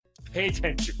Pay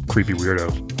attention, creepy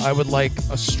weirdo. I would like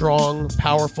a strong,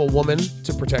 powerful woman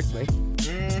to protect me.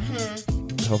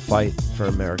 He'll fight for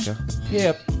America.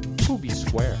 Yeah, Poopy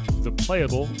Square. The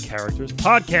Playable Characters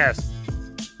Podcast.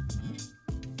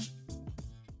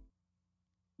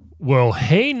 Well,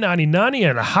 hey, Nani Nani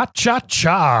and Ha Cha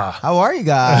Cha. How are you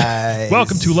guys?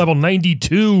 Welcome to level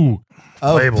 92.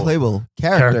 Playable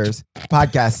Characters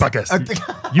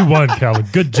Podcast. You won, Calvin.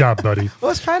 Good job, buddy. I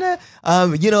was trying to,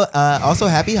 also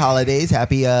happy holidays,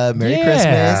 happy Merry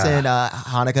Christmas, and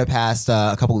Hanukkah passed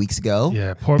a couple weeks ago.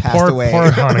 Yeah, poor away.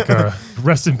 Hanukkah.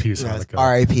 Rest in peace, Yes, Hanukkah.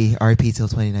 R.I.P. till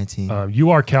 2019.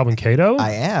 You are Calvin Cato.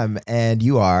 I am, and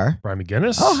you are? Brian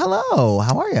McGinnis. Oh, hello.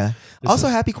 How are you? Also,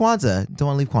 happy Kwanzaa. Don't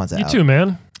want to leave Kwanzaa You out. too,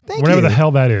 man. Thank Whatever you. the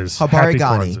hell that is. Habari Happy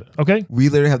Gani. Kwanzaa. Okay. We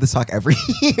literally have this talk every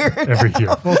year. Every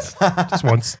year. Well, just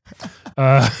once.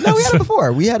 No, we had it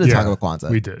before. We had to talk about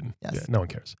Kwanzaa. We did. Yes. Yeah, no one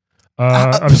cares.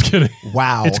 I'm just kidding.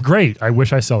 Wow. It's great. I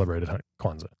wish I celebrated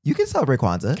Kwanzaa. You can celebrate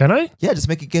Kwanzaa. Can I? Yeah, just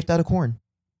make a gift out of corn.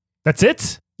 That's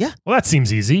it? Yeah. Well, that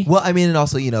seems easy. Well, I mean, and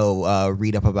also,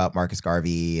 read up about Marcus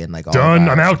Garvey and like all Done.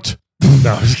 that. I'm out.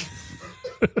 No.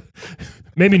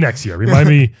 Maybe next year. Remind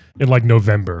me in like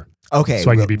November. Okay,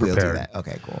 So I can be we'll do prepared. that.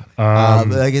 Okay, cool.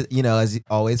 Um, As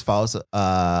always, follow us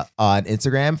on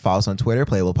Instagram, follow us on Twitter,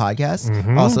 Playable Podcast.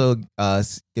 Mhm. Also,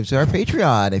 give to our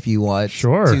Patreon if you want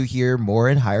Sure. to hear more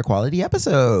and higher quality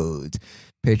episodes.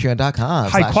 Patreon.com.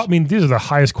 I mean, these are the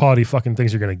highest quality fucking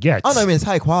things you're going to get. Oh, no, I mean, it's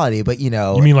high quality, but You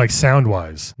mean like sound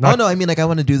wise? Oh, no, I mean, like, I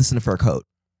want to do this in a fur coat.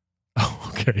 Oh,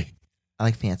 okay. I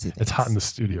like fancy things. It's hot in the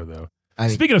studio, though. I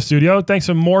mean, Speaking of studio, thanks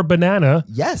to More Banana.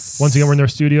 yes. Once again, we're in their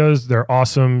studios. They're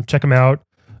awesome. Check them out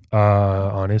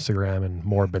on Instagram and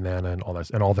More Banana and all that,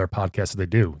 and all their podcasts that they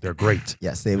do. They're great.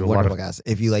 Yes, they have Do a a lot wonderful podcast.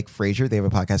 If you like Frasier, they have a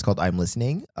podcast called I'm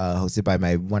Listening, hosted by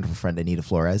my wonderful friend Anita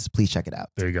Flores. Please check it out.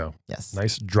 There you go. Yes.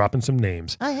 Nice dropping some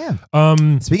names. I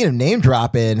am. Speaking of name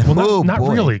dropping, Well, not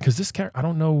boy. really, because this character, I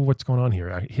don't know what's going on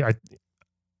here.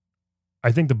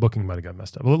 I think the booking might have got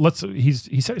messed up. Well, he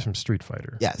said he's from Street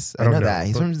Fighter. Yes, I I don't know know, that.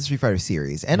 He's but- from the Street Fighter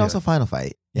series and Yeah. also Final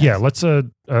Fight. Yes. Yeah, let's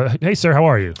hey sir, how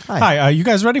are you? Hi, you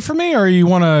guys ready for me, or you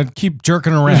want to keep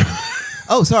jerking around?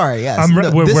 Oh, sorry. Yes.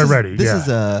 We're ready. This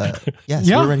Yeah. is yes,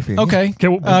 Yeah? we're ready for you. Okay.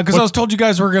 Because I was told you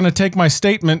guys were going to take my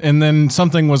statement, and then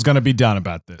something was going to be done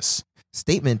about this.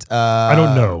 Statement. I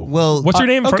don't know. Well, What's your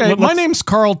name? Okay, my name's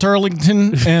Carl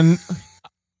Turlington, and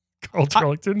Carl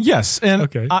Turlington. yes, and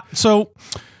Okay. so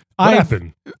What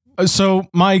happened? So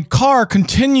my car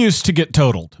continues to get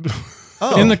totaled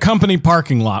in the company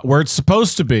parking lot where it's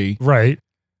supposed to be, Right.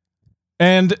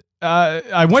 and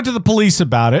I went to the police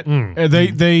about it.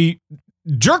 They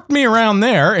jerked me around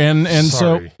there, and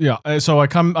Sorry. so I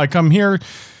come here.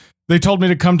 They told me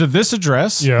to come to this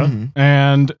address, Yeah.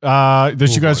 and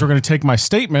that you guys were going to take my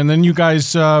statement. And then you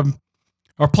guys are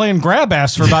playing grab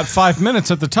ass for about 5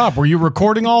 minutes at the top. Were you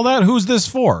recording all that? Who's this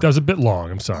for? That was a bit long.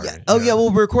 I'm sorry. Yeah. Oh, yeah.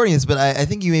 Well, we're recording this, but I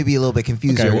think you may be a little bit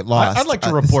confused Okay, or well, lost. I'd like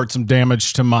to report some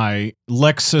damage to my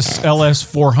Lexus LS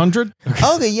 400.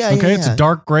 Okay, yeah. Okay, yeah, it's yeah. a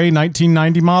dark gray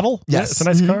 1990 model. Yeah, Yes, it's a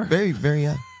nice Mhm. car. Very, very.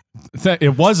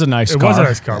 It was a nice It car. was a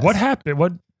nice car. Yes. What happened?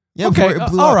 What? Yeah. Okay, before it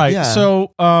blew all up, right. yeah.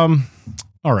 So,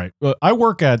 all right. I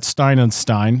work at Stein &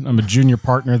 Stein. I'm a junior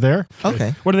partner there.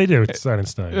 Okay. What do they do? It's Stein and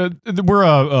Stein. We're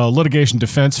a litigation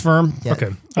defense firm. Yeah. Okay.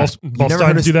 Both never heard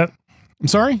Steins of- do that? I'm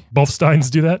sorry? Both Steins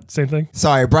do that? Same thing?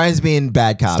 Sorry, Brian's being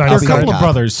bad cop. Stein- I'll They're be a good couple of cop.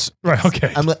 brothers. Right.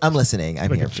 Okay. I'm listening. I'm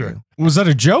Making here for sure. you. Was that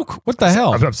a joke? What the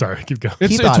hell? I'm sorry. Keep going.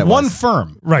 It's thought it one was.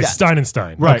 firm. Right. Yeah. Stein and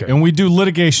Stein. Right. Okay. And we do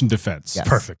litigation defense. Yes.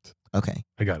 Perfect. Okay.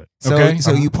 I got it. So, Okay.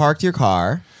 so you parked your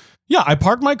car. Yeah, I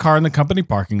parked my car in the company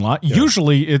parking lot. Yeah.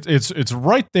 Usually it's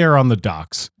right there on the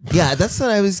docks. Yeah, that's what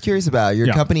I was curious about. Your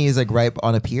Yeah. company is like right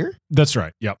on a pier. That's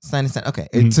right. Yep. Stein and Stein. Okay.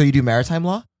 Mhm. So you do maritime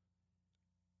law?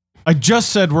 I just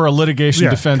said we're a litigation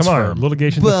defense come on. firm.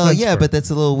 Litigation Well, defense yeah, firm. but that's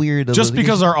a little weird. Just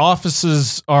because our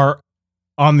offices are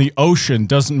on the ocean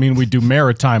doesn't mean we do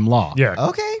maritime law. Yeah.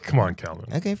 Okay. Come on, Calvin.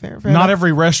 Okay. Fair. Not enough.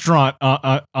 every restaurant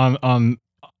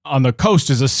on the coast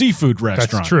is a seafood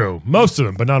restaurant. That's true. Most of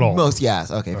them, but not all. Most.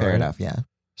 Yes. Okay. Fair Alright. enough. Yeah.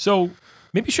 So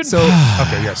maybe you shouldn't. So-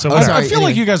 okay. Yeah. So Oh, whatever. sorry. I feel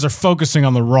like you guys are focusing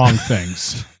on the wrong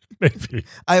things. Maybe.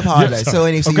 I apologize. Yeah, so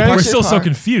anyway, so Okay. you parked We're your still so car-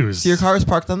 confused. So your car is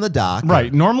parked on the dock.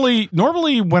 Right. Normally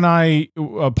when I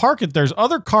park it, there's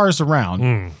other cars around.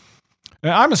 Mm,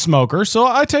 I'm a smoker, so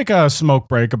I take a smoke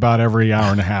break about every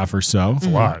hour and a half or so. it's a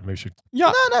lot. Maybe you should. Yeah.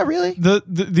 No, not really.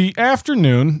 The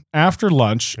afternoon after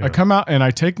lunch, Yeah. I come out and I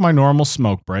take my normal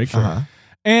smoke break. Uh-huh.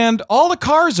 And all the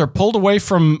cars are pulled away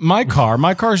from my car.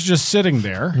 My car's just sitting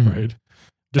there. Right.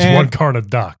 Just And- one car on a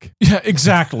dock. Yeah,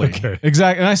 exactly. Okay.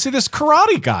 Exactly. And I see this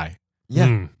karate guy. Yeah.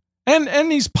 Mm.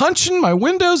 And he's punching my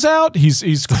windows out.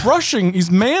 He's crushing.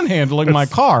 He's manhandling my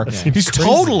car. That seems He's crazy.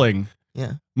 totaling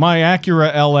Yeah. my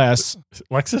Acura LS.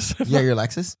 Lexus? Yeah, your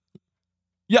Lexus.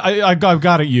 Yeah, I've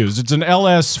got it used. It's an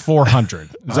LS 400.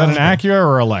 Is that an Acura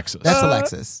or a Lexus? That's a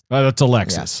Lexus. That's a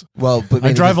Lexus. Well, but I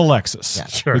maybe drive a just- Lexus. Yeah.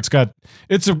 Sure.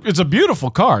 It's a beautiful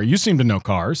car. You seem to know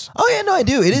cars. Oh yeah, no, I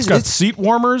do. It is. It's got It's, seat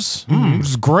warmers. Which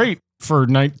is great for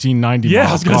 1990 Yeah, I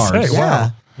model was gonna cars. say, wow. yeah,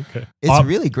 Okay. it's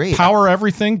really great. Power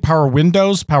everything, power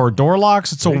windows, power door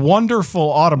locks. It's a wonderful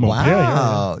automobile.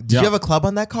 Wow. Yeah. Did Yeah. you have a club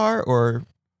on that car or?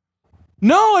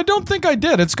 No, I don't think I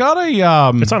did. It's got a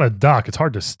It's on a dock. It's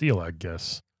hard to steal, I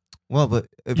guess. Well, but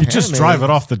you just drive it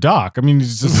off the dock. I mean,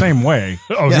 it's the same way.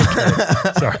 Oh, Yeah.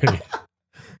 okay. Sorry.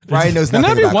 Brian knows And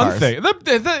nothing that'd be about one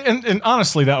cars. thing. And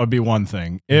honestly, that would be one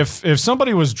thing. If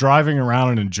somebody was driving around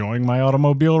and enjoying my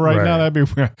automobile right now,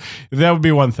 that would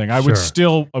be one thing. I would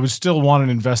Sure. still want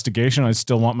an investigation. I'd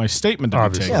still want my statement to be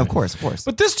Obviously. taken. Yeah, of course, of course.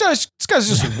 But this guy's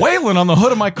just wailing on the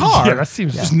hood of my car. Yeah, that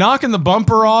seems. Just knocking the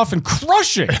bumper off and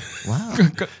crushing. Wow.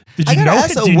 Did I you gotta know ask,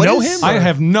 him? though, Do you what know is- him? I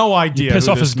have no idea. You piss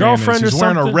who off this his man girlfriend is. or He's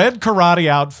wearing a something? red karate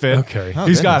outfit. Okay. Oh,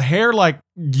 He's got goodness. hair like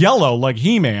yellow, like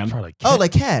He-Man. Probably Oh,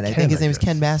 like Ken. I Ken, think his I name is guess.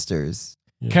 Ken Masters.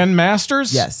 Ken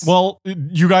Masters? Yes. Well,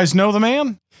 you guys know the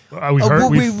man? we Oh, heard. well,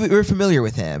 we've- we're familiar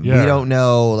with him. Yeah. We don't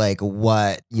know like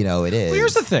what it is. Well,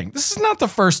 here's the thing. This is not the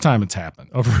first time it's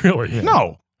happened. oh, really?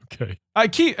 No. Okay. I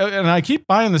keep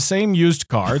buying the same used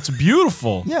car. It's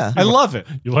beautiful. Yeah. I love it.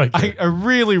 You like it. I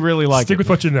really, really like Stick it. with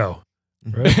what you know.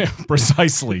 Right?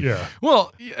 Precisely. Yeah.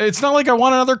 Well, it's not like I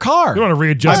want another car. You want to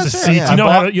readjust Oh, the sure, seats. yeah.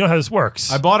 You know how this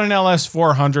works. I bought an LS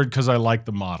 400 because I like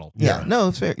the model. Yeah. Yeah. No,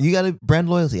 it's fair. You got a brand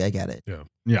loyalty. I get it.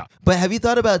 Yeah. But have you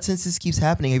thought about, since this keeps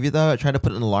happening, have you thought about trying to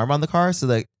put an alarm on the car so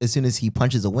that as soon as he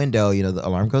punches a window, the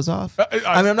alarm goes off?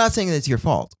 I mean, I'm not saying that it's your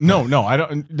fault. No, I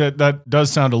don't. That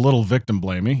does sound a little victim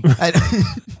blamey.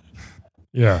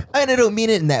 Yeah. And I don't mean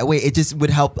it in that way. It just would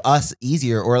help us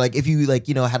easier. Or like if you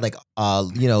had like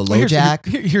low jack.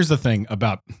 Here's the thing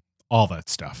about all that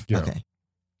stuff. Yeah. Okay.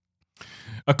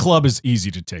 A club is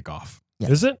easy to take off. Yeah.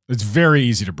 Is it? It's very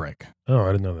easy to break. Oh,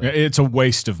 I didn't know that. It's a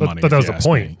waste of money. But that if was you the ask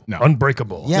point. me. No,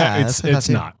 Unbreakable. Yeah. it's that's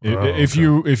not. Oh, If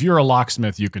you're a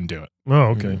locksmith, you can do it. Oh,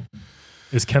 okay.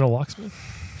 Is Ken a locksmith?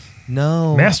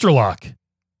 No. Master Lock.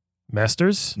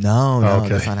 Masters? No, Oh, okay.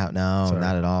 that's not how. No, Sorry.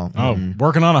 not at all. Oh, Mm-mm.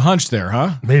 working on a hunch there,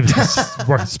 huh? Maybe it's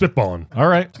spitballing. All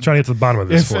right. Trying to get to the bottom of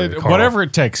this for you, Carl. Whatever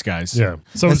it takes, guys. Yeah.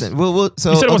 So Listen, so you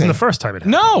said it wasn't okay. the first time it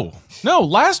happened. No.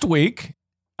 Last week,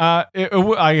 I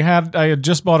had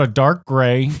just bought a dark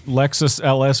gray Lexus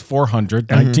LS 400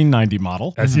 1990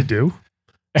 model, As you do.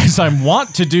 as I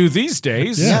want to do these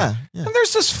days. Yeah. And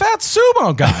there's this fat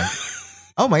sumo guy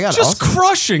Oh my god. just awesome.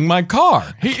 crushing my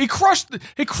car. He crushed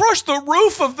the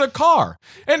roof of the car.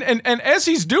 And as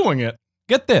he's doing it,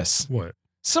 get this. What?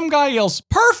 Some guy yells,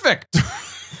 "Perfect."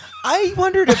 I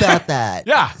wondered about that.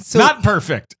 Yeah, So- not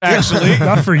perfect, actually.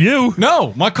 Not for you.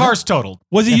 No, my car's totaled.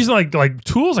 Was he using like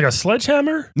tools, like a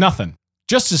sledgehammer? Nothing.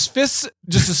 Just his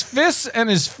fists and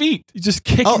his feet. You just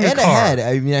kicking Oh, your and a car. head.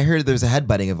 I mean, I heard there's a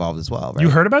headbutting involved as well. Right? You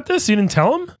heard about this? You didn't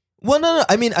tell him? Well, no.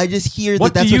 I mean, I just hear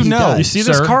What that that's do what you he know? does. You see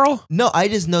this, Sir? Carl? No, I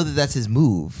just know that that's his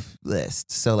move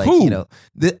list. So, like, Who?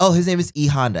 his name is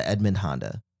Honda, Edmund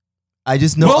Honda. I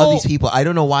just know all Well, these people. I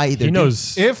don't know why either. He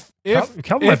knows. If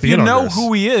Calvin might be you in on know this.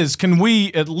 who he is, can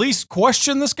we at least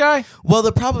question this guy? Well,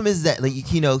 the problem is that, like,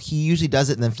 he usually does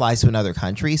it and then flies to another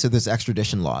country. So there's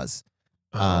extradition laws.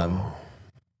 Oh.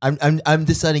 I'm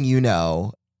just letting you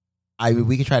know.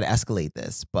 We can try to escalate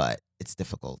this, but it's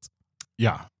difficult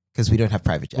Yeah. because we don't have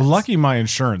private jets. Well, lucky my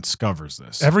insurance covers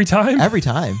this. Every time? Every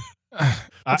time.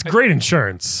 That's great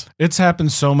insurance. It's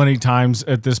happened so many times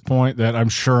at this point that I'm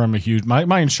sure I'm a huge.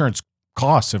 My insurance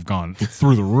costs have gone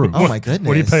through the roof. Oh my goodness.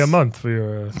 What do you pay a month for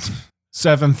your?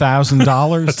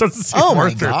 $7,000. That doesn't seem Oh my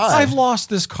worth it. God. I've lost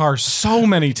this car so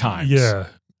many times. Yeah.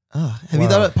 Oh, have you Wow.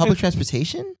 thought about public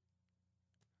transportation?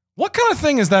 What kind of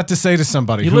thing is that to say to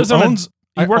somebody He who lives on owns?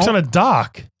 He works on a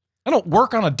dock. I don't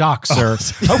work on a dock, sir.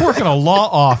 I work in a law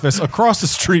office across the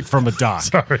street from a dock.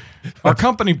 Sorry. Our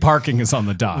company parking is on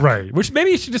the dock. Right. Which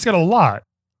maybe you should just get a lot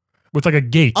with like a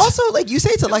gate. Also, like you say,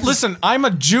 it's a Lexus. Listen, I'm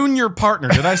a junior partner.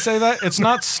 Did I say that? It's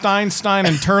not Stein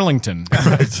and Turlington.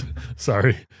 Right.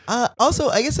 Sorry. Also,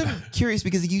 I guess I'm curious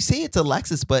because you say it's a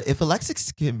Lexus, but if a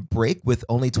Lexus can break with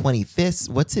only 20 fists,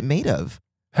 what's it made of?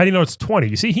 How do you know it's 20?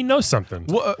 You see, he knows something.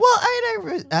 Well, Well,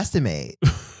 I estimate.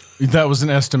 that was an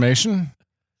estimation.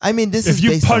 I mean, this If is you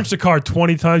based punched a car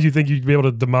 20 times, you think you'd be able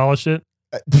to demolish it?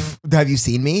 Have you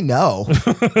seen me? No. Yeah,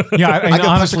 and could punch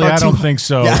honestly, a car I don't too- think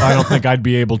so. Yeah. I don't think I'd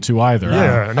be able to either.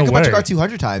 Yeah, no I could way. punch a car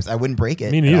 200 times. I wouldn't break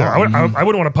it. Me at neither. all. I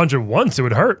wouldn't want to punch it once. It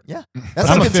would hurt. Yeah. But That's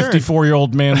I'm my a concern.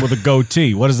 54-year-old man with a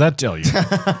goatee. What does that tell you?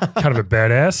 Kind of a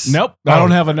badass. Nope. Oh. I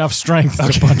don't have enough strength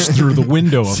to punch through the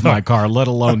window of my car, let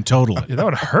alone total it. Yeah, that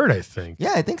would hurt, I think.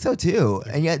 Yeah, I think so too.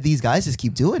 And yet these guys just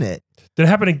keep doing it. Did it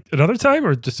happen another time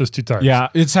or just those 2 times? Yeah,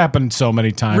 it's happened so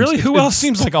many times. Really? Who It else?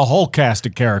 seems like a whole cast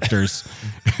of characters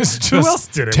is just else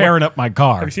did it? tearing up my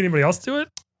car. Have you seen anybody else do it?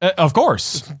 Of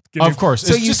course. Give me- Of course.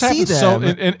 So It you just see happens so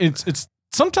them. it's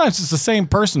sometimes it's the same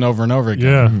person over and over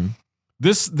again. Yeah.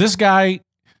 Mhm. This guy,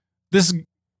 this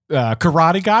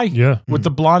karate guy Yeah. with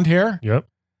the blonde hair, Yep.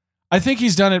 I think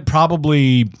he's done it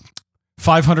probably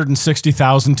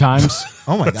 560,000 times.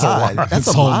 Oh my That's a God. lot. That's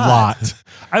It's a lot.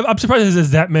 I'm surprised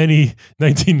there's that many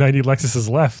 1990 Lexuses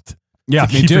left. Yeah,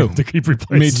 to me keep too. To keep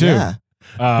replacing. Me too.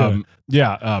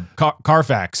 Yeah.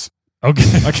 Carfax.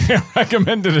 Okay. I can't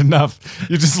recommend it enough.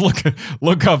 You just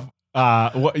look up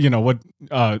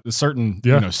a certain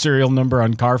Yeah. serial number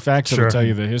on Carfax. Sure. It'll tell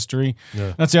you the history.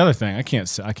 Yeah. That's the other thing. I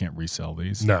can't resell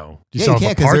these. No. Do Yeah, sell you them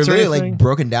can't for because parts they're or literally anything? like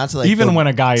broken down to like Even the when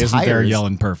a guy isn't there tires.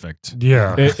 yelling perfect,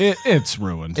 Yeah. it's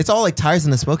ruined. It's all like tires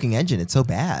in the smoking engine. It's so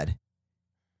bad.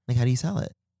 Like, how do you sell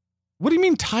it? What do you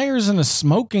mean tires in a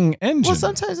smoking engine? Well,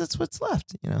 sometimes that's what's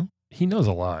left. You know. He knows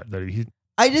a lot. That he.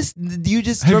 Have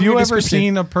Have you ever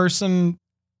seen a person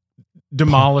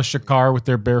demolish a car with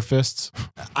their bare fists?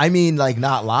 I mean, like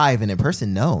not live and in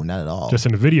person. No, not at all. Just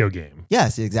in a video game.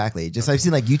 yes, exactly. Just I've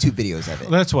seen like YouTube videos of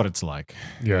it. That's what it's like.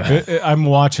 Yeah. I'm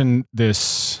watching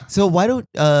this. So why don't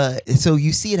so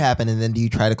you see it happen and then do you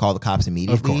try to call the cops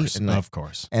immediately? Of course. And, like, Of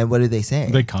course. and what do they say?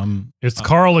 They come. It's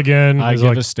Carl again. I He's give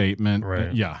like, a statement.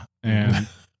 Right. Yeah. And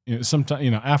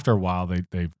sometimes, after a while,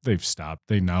 they've stopped.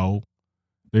 They know.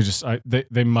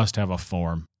 They must have a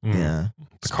form yeah.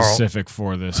 Carl. specific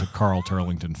for this, a Carl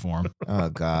Turlington form. Oh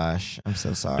gosh, I'm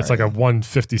so sorry. It's like a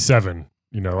 157.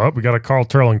 We got a Carl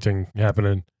Turlington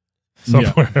happening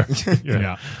somewhere.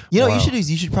 Yeah. You know, Wow.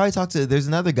 you should probably talk to. There's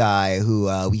another guy who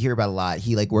we hear about a lot.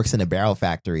 He like works in a barrel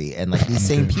factory, and like these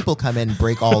same people come in and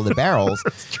break all the barrels.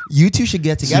 You two should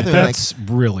get See, together. And, like, that's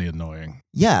really annoying.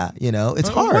 yeah, it's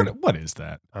hard. What is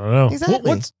that? I don't know.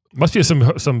 Exactly. Must be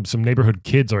some neighborhood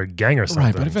kids or a gang or something.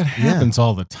 Right, but if it happens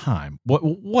all the time,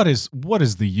 what is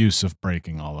the use of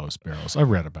breaking all those barrels? I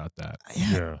read about that.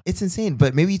 Yeah. It's insane.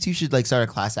 But maybe you two should like start a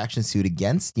class action suit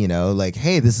against. Like,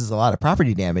 hey, this is a lot of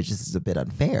property damage. This is a bit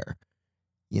unfair.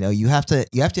 He has to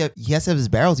have his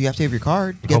barrels. You have to have your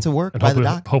car to get to work And by the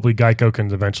hopefully, dock. hopefully Geico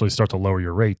can eventually start to lower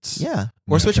your rates. Yeah,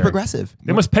 or switch to Okay. Progressive.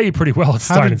 They must pay you pretty well at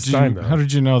Stein and Stein, though. How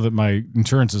did you know that my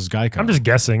insurance is Geico? I'm just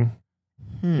guessing.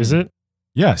 Is it?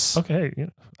 yes. Okay. Yeah.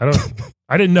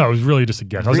 I didn't know. It was really just a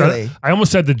guess. Really? I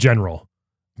almost said the general,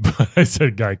 but I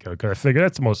said Geico because I figured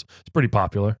it's pretty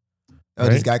popular. Oh,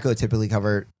 does Right? Geico typically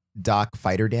cover dock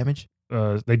fighter damage?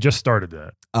 They just started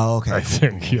that. Oh, okay. I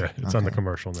think. Yeah. It's on the Okay.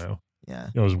 commercial now. Yeah.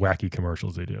 Those wacky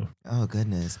commercials they do. Oh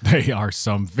goodness. They are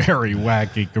some very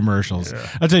wacky commercials. Yeah.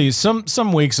 I'll tell you,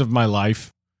 some weeks of my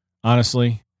life,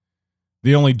 honestly,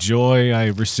 the only joy I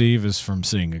receive is from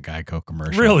seeing a Geico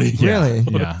commercial. Really? Yeah. Really?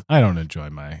 Yeah. I don't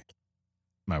enjoy my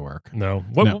work. No.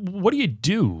 No. What do you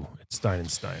do at Stein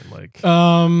and Stein? Like,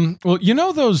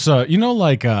 Well, those,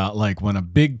 like when a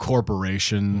big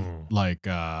corporation, like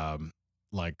when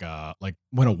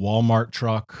a Walmart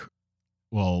truck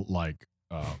will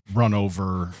run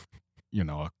over,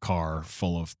 a car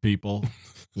full of people,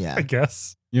 Yeah. I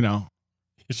guess.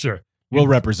 Sure. we'll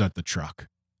represent the truck.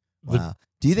 Wow.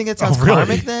 Do you think it sounds Oh, really?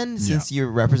 karmic then, since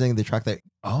you're representing the truck that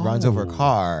runs over a Oh.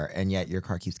 car, and yet your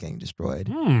car keeps getting destroyed?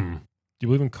 Do you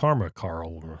believe in karma,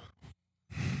 Carl?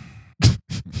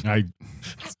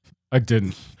 I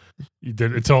didn't. You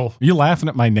did. It's all Are you laughing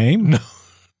at my name? No.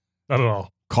 not at all.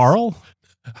 Carl?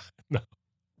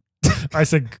 I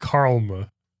said karma.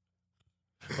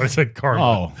 I said karma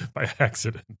Oh, by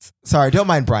accident. Sorry, don't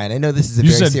mind Brian. I know this is a you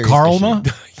very said serious Karma?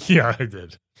 issue. Yeah, I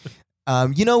did.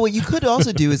 What you could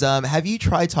also do is have you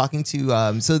tried talking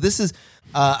to so this is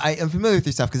I am familiar with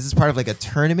your stuff because this is part of like a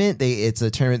tournament. It's a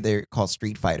tournament they're called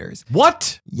Street Fighters.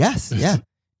 What? Yes, yeah.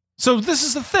 So this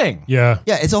is the thing. Yeah.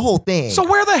 Yeah, it's a whole thing. So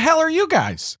where the hell are you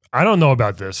guys? I don't know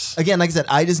about this. Again, like I said,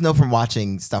 I just know from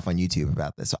watching stuff on YouTube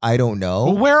about this. So I don't know.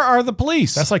 Well, where are the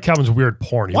police? That's like Calvin's weird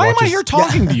porn. He Why am I watches- here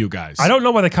talking to you guys? I don't know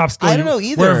why the cops go. I don't know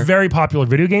either. We're a very popular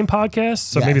video game podcast,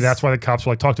 so maybe Yes. that's why the cops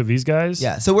will like talk to these guys.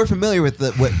 Yeah, so we're familiar with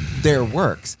what their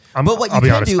works. but what you I'll be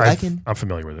can honest, do, I'm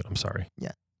familiar with it. I'm sorry.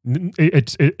 Yeah.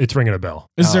 It's ringing a bell.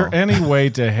 Is there Oh. any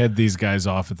way to head these guys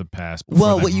off at the pass before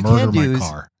Well, they what you murder can do my is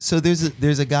car? so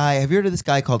there's a guy. Have you heard of this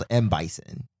guy called M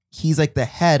Bison? he's like the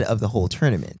head of the whole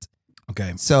tournament.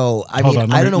 Okay. So I Hold mean,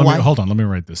 on, I don't know why. Hold on, let me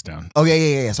write this down. Oh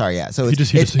yeah. Sorry, yeah. So He it's,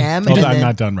 just- he it's just- M. Hold and on, I'm then,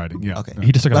 not done writing. Yeah. Okay.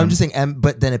 He just took But it I'm on, just saying M,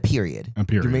 but then a period. A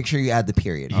period. You make sure you add the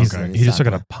period. he's, Okay. Then he it's just took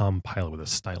not out a Palm Pilot with a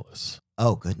stylus.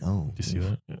 Oh, good. No. Do you see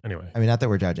that? Anyway. I mean, not that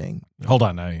we're judging. Hold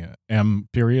on. M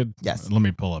period. Yes. Let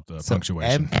me pull up the So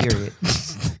punctuation. M period.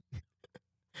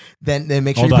 then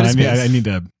make sure Hold you on. put a space. I need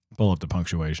to pull up the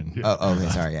punctuation. Yeah. Oh, okay.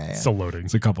 Sorry. Yeah. Still loading.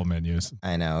 It's a couple menus.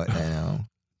 I know.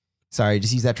 Sorry.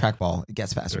 Just use that trackball. It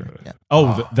gets faster. Yeah.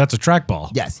 Oh, that's a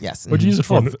trackball. Yes. Yes. What'd you use it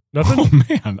for? Oh, Nothing?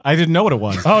 Oh man, I didn't know what it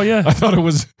was. Oh, yeah. I thought it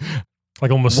was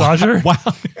Like a massager? Wow.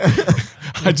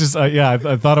 I just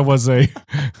I thought it was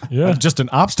Yeah. just an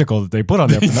obstacle that they put on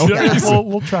there for no Yeah, reason.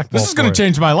 we'll track This ball is going for to it.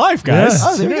 change my life, guys. Yeah.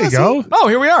 Oh, there there you you go, go. Oh,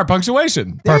 here we are,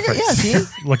 punctuation. There you go. Perfect. Yeah.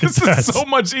 See. Look at This that. is so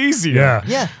much easier. Yeah.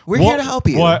 Yeah. We're here to help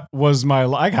you. What was my?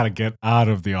 I got to get out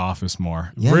of the office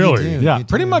more. Yeah, you Really? do, Yeah, you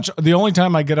pretty do. much the only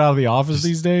time I get out of the office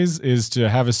these days is to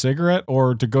have a cigarette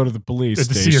or to go to the police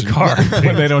To see station your car.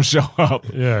 when they don't show up.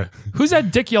 Yeah. Who's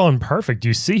that dick yelling perfect? Do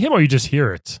you see him or you just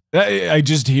hear it? I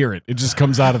just hear it. It just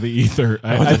comes out of the ether.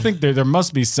 I think there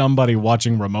must be somebody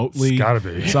watching remotely It's gotta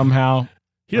be. somehow.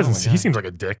 He doesn't. Oh my He God. seems like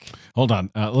a dick. Hold on.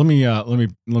 Let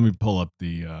me pull up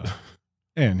the.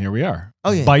 And here we are.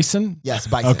 Oh, yeah. Bison. Yes.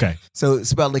 Bison. Okay. So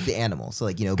spelled like the animal. So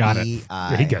like Got it.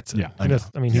 Yeah, he gets it. Yeah, I, know.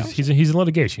 I mean, he's in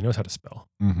litigation. He knows how to spell.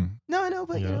 Mm-hmm. No, I know,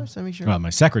 but you Yeah. know, just to make sure. Well, my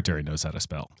secretary knows how to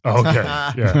spell. Oh, okay.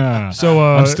 Yeah. So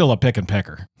I'm still a pick and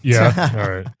pecker. yeah. All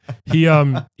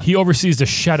right. He oversees the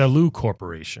Shadaloo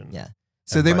Corporation. Yeah.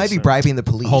 So And they might be Bison. bribing the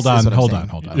police. Hold is on. what I'm Hold saying. on.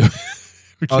 Hold on.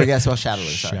 Oh, yeah. Spell Shadaloo.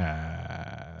 Sorry.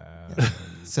 Sha-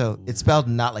 So it's spelled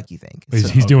not like you think. He's, So-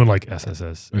 he's doing like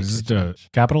SSS. Is it a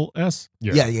capital S?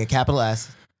 yeah. Capital S.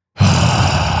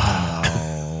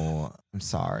 No, I'm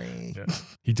sorry. Yeah.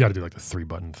 He got to do like the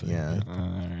 3-button thing. Yeah.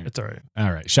 It's all right.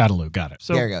 All right. Shadaloo. Got it.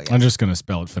 So There you go. Yeah. I'm just going to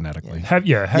spell it phonetically. have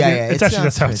Yeah, it's actually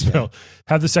that's how it's yeah. spelled.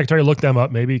 Have the secretary look them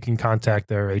up. Maybe you can contact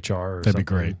their HR or That'd something. be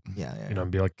great. Yeah. You know,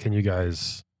 and be like, can you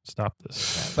guys stop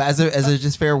this? But as a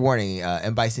just fair warning,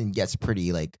 M. Bison gets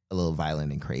pretty like a little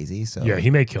violent and crazy. So Yeah, he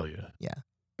may kill you. Yeah.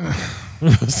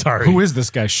 Sorry. Who is this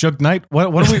guy? Suge Knight? What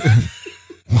are we?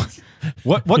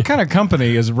 What kind of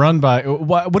company is run by?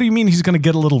 What do you mean he's going to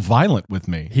get a little violent with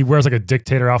me? He wears like a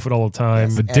dictator outfit all the time.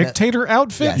 Yes. A And a- dictator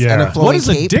outfit? Yes, Yeah. and a What flowing What is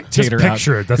a cape. dictator Just outfit?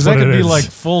 picture it. That's Because that what could it be is. like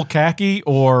full khaki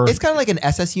or It's kind of like an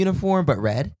SS uniform, but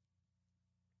red,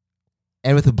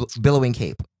 and with a billowing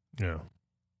cape. Yeah.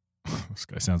 This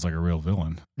guy sounds like a real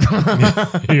villain.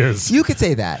 He is. You could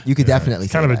say that. You could Yeah, definitely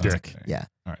he's say kind of a that. dick. Yeah.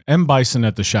 All right. M. Bison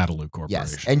at the Shadaloo Corporation.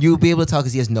 Yes, and you'll be able to tell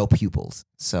because he has no pupils.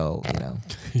 So you know.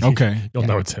 Okay. You'll Yeah.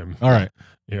 know it's him. All right.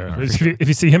 Yeah. All right. If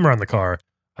you see him around the car,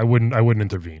 I wouldn't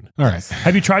intervene. All right.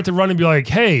 Have you tried to run and be like,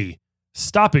 hey,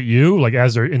 stop it, you? Like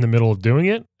as they're in the middle of doing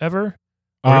it ever?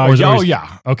 Or is it Oh, always-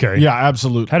 yeah. Okay. Yeah,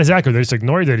 absolutely. How does that go? They just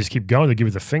ignore you? They just keep going? They give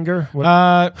you the finger? What?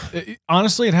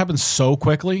 Honestly, it happens so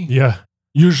quickly, Yeah.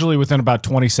 usually within about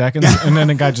 20 seconds, and then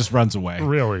the guy just runs away.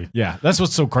 Really? Yeah, that's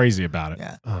what's so crazy about it.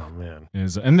 Yeah. Oh, man.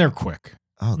 And they're quick.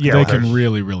 Oh, Yeah, They God. can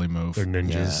really, really move. They're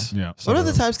ninjas. Yeah. Some One of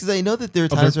the them. times, because I know that there are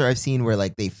Okay. times where I've seen where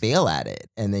like they fail at it,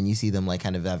 and then you see them like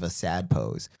kind of have a sad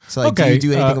pose. So like, do Okay, you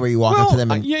do anything where you walk up to them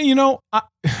and yeah, you know,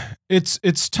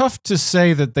 it's tough to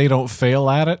say that they don't fail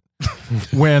at it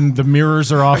when the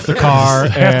mirrors are off the car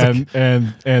and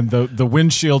the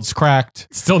windshield's cracked.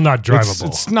 Still not drivable.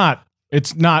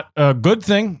 It's not a good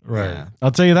thing. right. Yeah.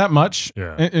 I'll tell you that much.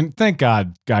 Yeah. And thank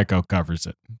God Geico covers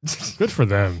it. Good for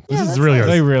them. Yeah, This is that's really nice.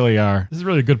 They really are. this is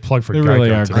really a good plug for They Geico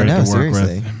really are today. great I know, to work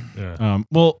seriously. with. Yeah.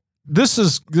 Well, this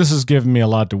is giving me a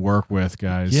lot to work with,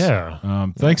 guys. Yeah.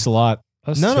 Thanks a lot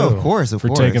Us No, too. of course, of for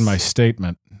course. taking my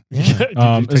statement. Yeah. Did you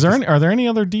Are take there any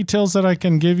other details that I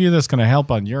can give you that's going to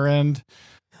help on your end?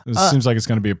 It seems like it's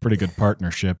going to be a pretty good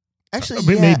partnership. Actually,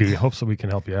 But yeah. maybe. Hope so we can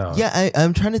help you out. Yeah,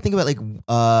 I'm trying to think about like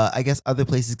I guess other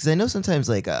places because I know sometimes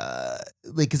like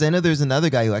because I know there's another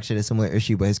guy who actually had a similar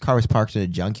issue, but his car was parked in a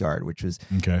junkyard, which was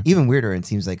Okay. even weirder and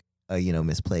seems like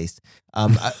misplaced.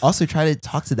 I also try to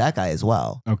talk to that guy as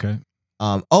well. Okay.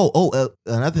 Another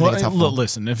thing that's helpful.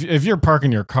 Listen, if you're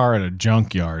parking your car at a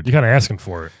junkyard, You're kind of asking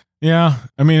for it. yeah,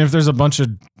 I mean, if there's a bunch of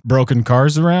broken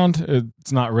cars around,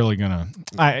 it's not really gonna.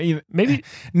 Maybe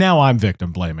Now I'm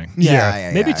victim blaming.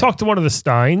 Yeah, maybe talk to one of the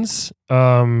Steins.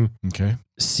 Okay.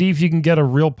 See if you can get a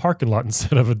real parking lot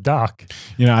instead of a dock.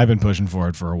 You know, I've been pushing for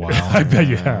it for a while. I bet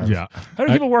you have. Yeah. How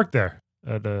many people work there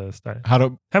at Stein?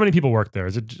 How Many people work there?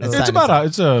 Is it? That's it's Stein.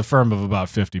 it's a firm of about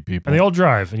 50 people. and they all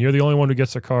drive, and you're the only one who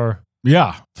gets their car.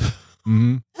 Yeah.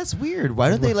 hmm That's weird. Why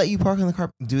don't they let you park in the car?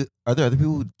 Are there other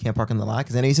people who can't park in the lot?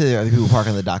 Because I know you said there are other people who park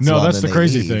in the docks. No, that's the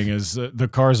crazy thing is the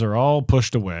cars are all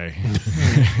pushed away.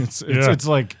 It's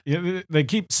like they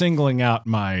keep singling out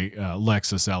my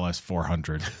Lexus LS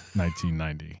 400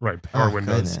 1990. Right. Power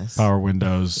windows. Goodness. Power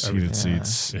windows, heated Yeah.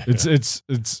 seats. Yeah.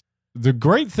 It's the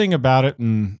great thing about it,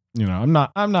 and I'm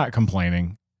not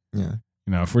complaining. Yeah.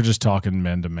 If we're just talking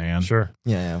man to man. Sure.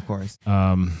 Yeah, of course.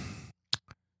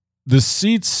 The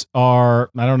seats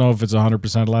are, I don't know if it's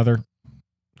 100% leather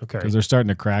Okay. because they're starting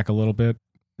to crack a little bit.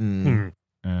 Mm.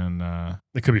 And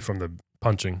It could be from the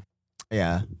punching.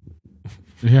 Yeah.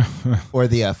 yeah. Or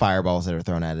the fireballs that are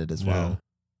thrown at it as well.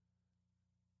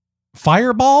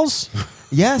 Fireballs?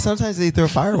 Yeah, sometimes they throw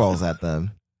fireballs at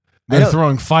them. I They're know-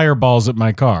 throwing fireballs at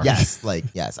my car. Yes,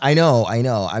 yes. I know.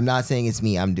 I'm not saying it's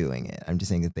me. I'm doing it. I'm just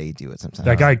saying that they do it sometimes.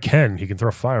 That guy Ken, he can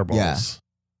throw fireballs. Yeah.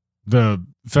 The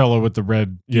fellow with the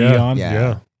red Yeah. E on?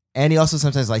 Yeah. And he also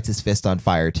sometimes lights his fist on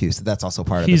fire too. So that's also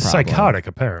part He's of the problem. psychotic,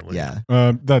 apparently. Yeah.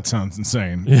 That sounds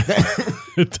insane.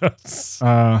 It does.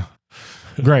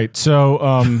 Great. So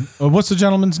what's the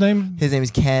gentleman's name? His name is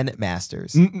Ken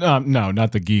Masters. No,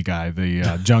 not the gee guy,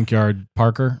 the junkyard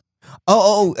Parker.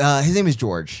 His name is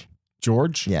George.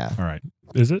 George? Yeah. All right.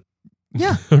 Is it?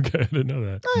 Yeah. Okay, I didn't know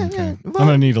that. Yeah, Okay. yeah. I'm going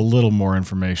to need a little more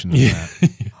information than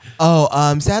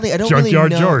that. Sadly, I don't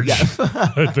Junkyard really know. George. Yeah.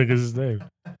 I think is his name.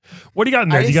 What do you got in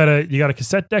there? I You got a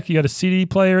cassette deck. You got a CD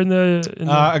player in the.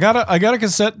 I got a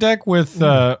cassette deck with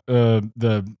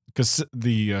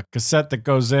the cassette that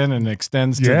goes in and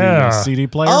extends to Yeah. the CD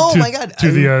player. Oh to, my God.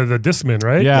 To the Discman,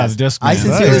 right? yeah, yes. the Discman. I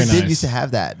sincerely Very did nice. used to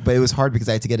have that, but it was hard because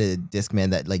I had to get a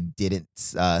Discman that didn't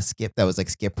skip. That was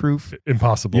skip proof.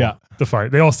 Impossible. Yeah. To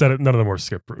find. They all said it. None of them were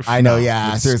skip proof. I know. No, Yeah.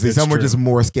 it's- Seriously, it's some were true. just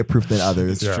more skip proof than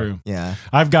others. It's Yeah. true. Yeah.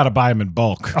 I've got to buy them in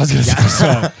bulk. I was gonna say.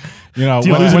 So, Do you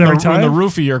lose it when every the time?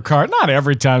 roof of your car, not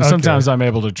every time. Okay. Sometimes I'm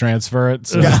able to transfer it.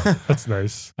 So, That's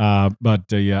nice. but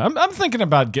yeah, I'm thinking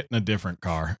about getting a different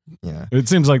car. Yeah. It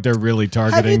seems like they're really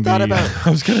targeting thought the, about- I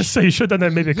was gonna say you should have done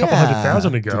that maybe a couple Yeah.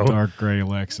 100,000 the ago. dark gray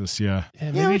Lexus. Yeah,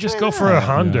 Yeah, Yeah, maybe just why go for a not?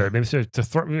 Honda. Yeah. Maybe to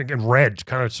throw in red,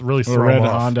 kind of really a throw red 'em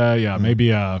off. Honda. Yeah, maybe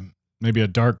a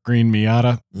dark green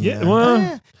Miata. Yeah, well-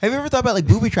 Have you ever thought about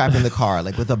booby trapping the car,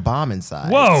 with a bomb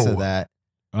inside? Whoa. So that.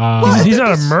 He's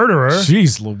not a murderer.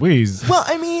 Jeez, Louise. Well,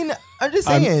 I mean, I'm just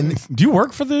saying. Do you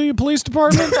work for the police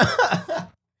department?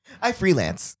 I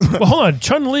freelance, Well, hold on.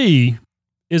 Chun Li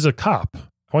is a cop. I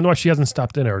wonder why she hasn't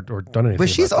stopped in or done anything. but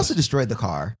she's about also this. destroyed the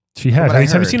car. She has. what I Have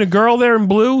you heard. seen a girl there in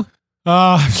blue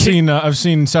I've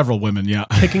seen several women. Yeah,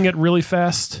 kicking it really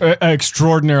fast?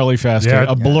 extraordinarily fast. Yeah.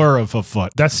 a blur of a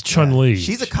foot. That's Chun Li.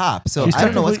 She's a cop, so She's I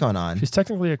don't know what's technically- going on. She's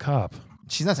technically a cop.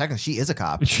 She's not technically. She is a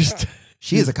cop. She's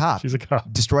She is a cop. She's a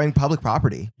cop. Destroying public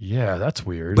property. Yeah, that's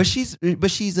weird. But she's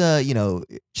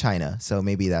China, so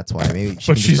maybe that's why. Maybe she But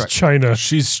can she's destroy- China.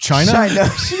 She's China. China.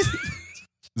 She's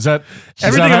Is that Everything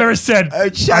is I've that, ever said, a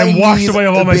I'm Chinese washed away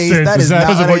of all my base. sins. That Is that not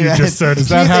because of what you I just meant. said? is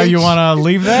that how you want to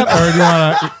leave that,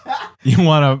 or do you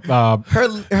want to?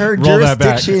 Her Roll that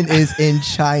back. jurisdiction is in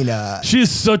China. She is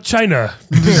so China.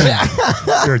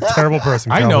 You're a terrible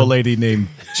person. I know a Calvin. lady named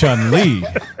Chun Li.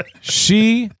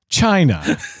 She China.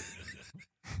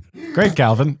 Great,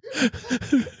 Calvin.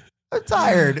 I'm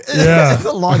tired. Yeah. It's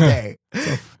a long day.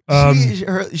 Um,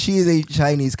 She is a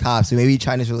Chinese cop, so maybe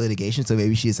China's for litigation. So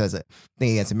maybe she just has a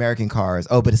thing against American cars.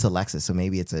 Oh, but it's a Lexus, so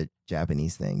maybe it's a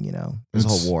Japanese thing. There's a It's-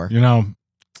 whole war. Lexus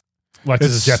It's-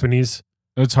 is Japanese.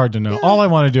 It's hard to know. Yeah. All I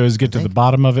want to do is get to think- the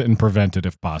bottom of it and prevent it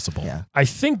if possible. Yeah. I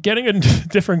think getting a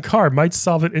different car might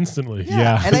solve it instantly.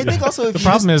 Yeah. And I think also if The you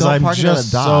problem just is don't I'm park it on a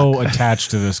just dock, so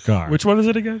attached to this car. Which one is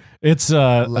it again? It's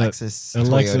Lexus, a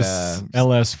Lexus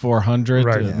LS 400,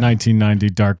 Right. 1990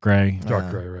 dark gray. Dark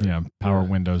gray, right? Yeah, power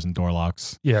windows and door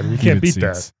locks. Yeah, I mean, you can't beat Heated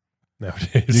that seats.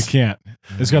 nowadays. You can't.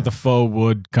 It's got the faux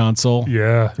wood console.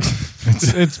 Yeah.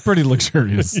 It's pretty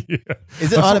luxurious. Yeah.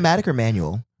 Is it automatic or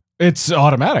manual? It's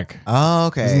automatic. Oh,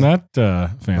 okay. Isn't that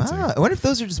fancy? Ah, I wonder if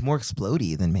those are just more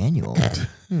explodey than manual.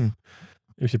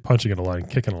 If you're punching it a lot and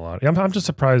kicking a lot. I'm just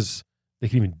surprised they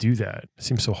can even do that. It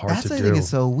seems so hard That's to what I do. think is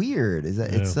so weird. Is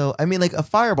that Yeah. it's so? I mean, a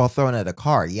fireball thrown at a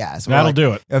car, yes. Or That'll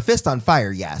do it. A fist on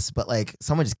fire, yes. But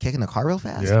someone just kicking the car real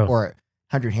fast, Yeah. or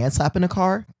 100 hand slapping a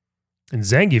car. And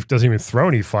Zangief doesn't even throw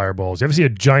any fireballs. You ever see a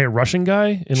giant Russian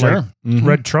guy in Sure. Mhm.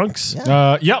 red trunks?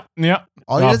 Yeah. Yep.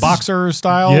 All he does is- Boxer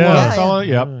style Yeah. fella.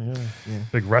 Yep. Yeah.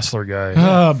 Big wrestler guy.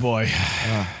 Oh boy.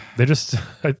 They just,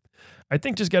 I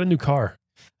think, just get a new car.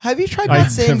 Have you tried I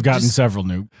not saying? have gotten just- several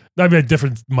new. I mean, a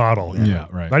different model. Yeah,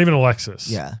 right. Not even a Lexus.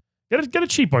 yeah. Get a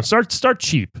cheap one. Start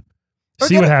cheap. Or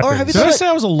See get what a- or happens. have you Did I done say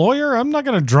I was a lawyer? I'm not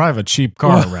going to drive a cheap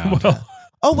car around. Well,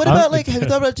 Oh, what Huh? about like? Have you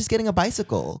thought about just getting a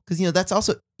bicycle? Because that's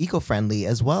also eco-friendly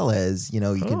as well as you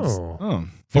can. Just, Oh. Oh. Have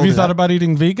Fold you it thought up. about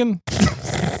eating vegan?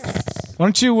 Why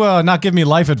don't you not give me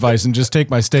life advice and just take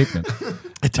my statement?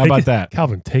 How about that?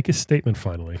 Calvin, take a statement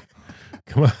finally.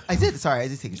 Come on. I did. Sorry, I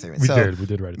did take your statement. We so,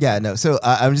 did write it. Yeah, no. So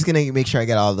I'm just gonna make sure I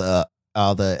get all the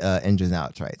ins and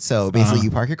outs right. So basically, Uh-huh.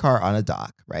 you park your car on a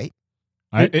dock, right?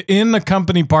 In the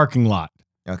company parking lot.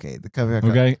 Okay. The cover.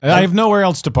 Okay. I have nowhere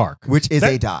else to park. Which is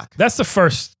That- a dock. That's the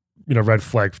first, red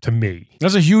flag to me.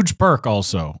 That's a huge perk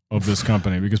also of this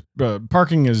company because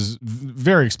parking is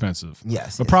very expensive.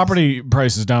 Yes. The yes, property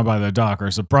prices down by the dock are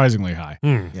surprisingly high.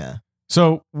 Hmm. yes. Yeah.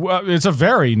 So it's a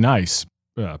very nice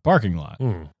parking lot.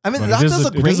 Hmm. I mean, the But dock does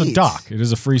look it great. is a dock. It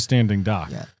is a freestanding dock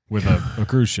Yeah. with a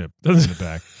cruise ship in the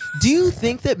back. Do you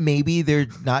think that maybe they're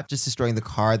not just destroying the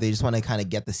car; they just want to kind of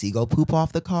get the seagull poop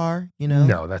off the car?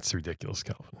 No, that's ridiculous,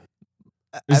 Calvin.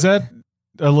 Is that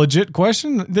a legit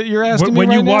question that you're asking When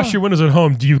me you right wash now? your windows at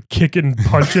home, do you kick it and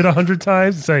punch it 100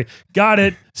 times and say, "Got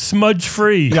it, smudge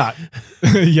free"? Yeah.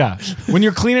 Yeah. When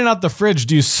you're cleaning out the fridge,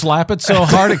 do you slap it so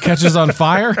hard it catches on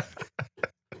fire?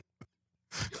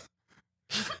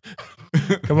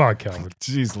 Come on, Calvin.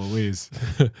 Jeez Louise.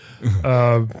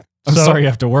 I'm I'm sorry you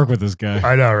have to work with this guy.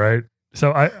 I know, right?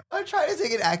 So I'm trying to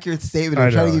take an accurate statement. I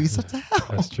I'm trying to know. give you something help.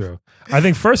 that's true. I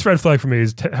think first red flag for me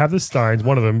is to have the Steins,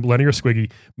 one of them, Lenny or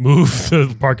Squiggy, move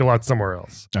the parking lot somewhere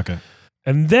else. Okay.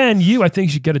 And then I think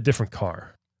you should get a different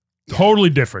car. Yeah. Totally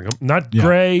different. Not Yeah.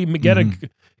 gray.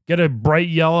 Get a bright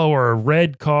yellow or a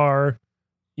red car.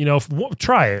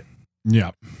 Try it.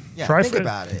 Yeah. Yeah, Try think for-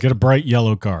 about it. Get a bright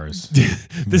yellow cars.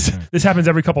 This happens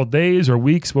every couple of days or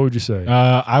weeks. What would you say?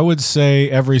 I would say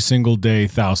every single day,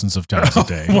 thousands of times a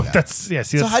day. Well, that's See,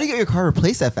 So that's, how do you get your car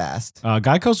replaced that fast?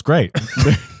 Geico's great.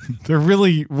 They're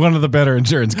really one of the better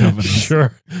insurance companies.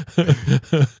 sure.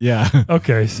 Yeah.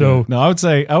 Okay, so No, I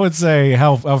would say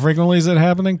how frequently is it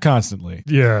happening? Constantly.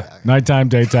 yeah. Nighttime,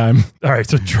 daytime. All right,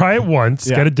 so try it once.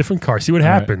 Yeah. Get a different car. See what All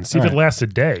right, happens. See all if it right. lasts a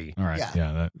day. All right. Yeah.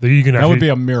 Yeah. Then you can That would actually- be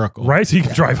a miracle. right. So you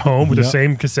can drive home with the Yep.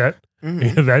 same cassette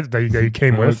Mhm. that you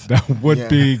came with. That would Yeah.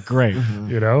 be great.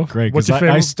 Mhm. Great. What's Because your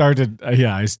I favorite?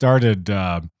 started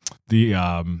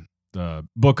the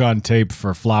book on tape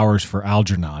for Flowers for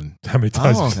Algernon. How many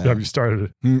times Oh, okay. have you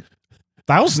started it?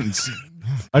 Thousands.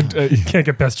 You can't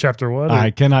get past chapter 1. or-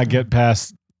 I cannot get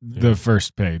past the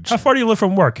first page. How far do you live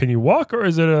from work? Can you walk, or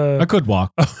is it I could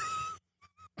walk.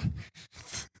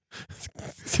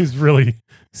 Seems really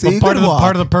So But you part could of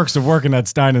walk. the perks of working at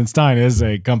Stein and Stein is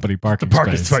a company parking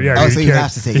parking space. spot. Yeah, Oh, so you can't-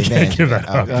 have to take you can't advantage. give of it. that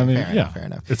up. Okay, I mean, fair yeah. enough, fair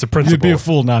enough. It's a You'd principle. be a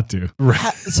fool not to.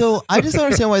 So I just don't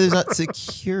understand why there's not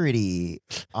security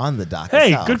on the dock. Hey,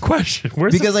 itself. good question.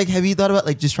 Where's Because like, have you thought about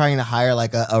like just trying to hire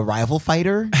like a rival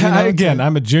fighter? Again,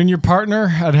 I'm a junior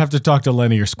partner. I'd have to talk to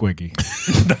Lenny or Squiggy.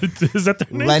 is that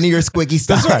their name? Lenny or Squiggy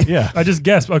Stein. That's right. Yeah. I just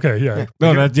guessed. Okay, yeah.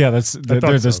 No, that's thought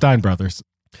they're so. the Stein brothers.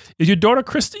 Is your daughter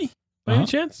Christy? By any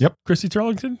Uh-huh. chance? Yep. Christy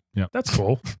Turlington? Yep. That's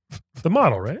cool. The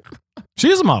model, right?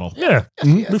 She is a model. Yeah.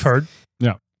 Mhm. We've heard.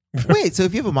 Wait, so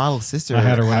if you have a model sister, I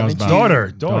had her when I was haven't about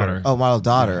you- Daughter. Oh, model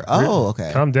daughter. Oh, okay.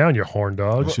 Calm down, you horn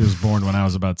dog. She was born when I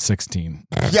was about 16.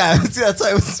 Yeah, that's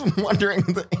why I was wondering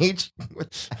the age.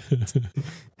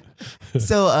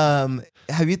 So,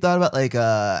 have you thought about like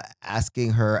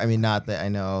asking her? I mean, not that I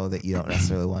know that you don't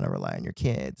necessarily want to rely on your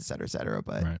kids, et cetera,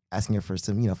 but Right. asking her for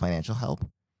some, financial help.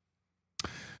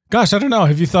 Gosh, I don't know.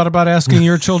 Have you thought about asking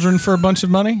your children for a bunch of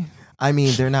money? I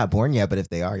mean, they're not born yet, but if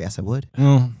they are, yes, I would.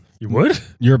 Well, You would?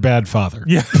 you're a bad father.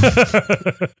 Yeah.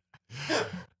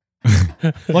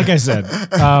 Like I said,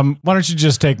 why don't you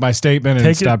just take my statement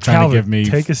and stop trying Calvin, to give me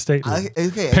Take a statement. Okay,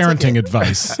 it's parenting okay.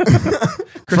 advice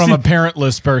from a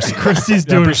parentless person. Christy's I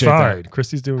doing appreciate that. fine.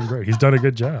 Christy's doing great. He's done a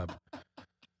good job. All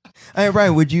right,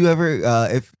 Brian, would you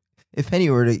ever, if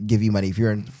Penny were to give you money, if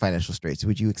you're in financial straits,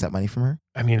 would you accept money from her?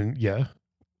 I mean, yeah.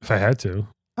 If I had to.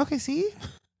 Okay, see,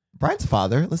 Brian's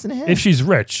father. Listen to him. If she's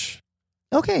rich,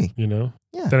 Okay, yeah.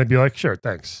 Yeah. Then I'd be like, sure,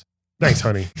 thanks. Thanks,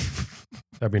 honey.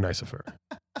 That'd be nice of her.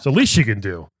 So at least she can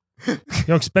do. You know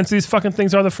how expensive these fucking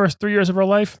things are the first 3 years of her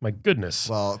life? My goodness.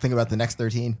 well, think about the next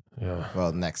 13. Yeah.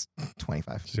 Well, the next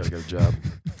 25. She's got to get a job.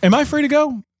 Am I free to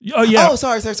go? Oh, yeah. Oh,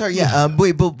 sorry. Yeah.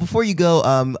 Wait, but before you go,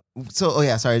 sorry.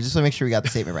 Just want to make sure we got the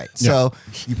statement right. So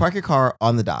you park your car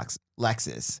on the docks,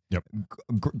 Lexus. Yep.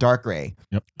 Dark gray.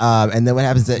 Yep. And then what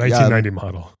happens is that 1990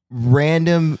 model.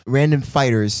 random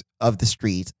fighters of the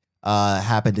street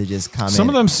happen to just come Some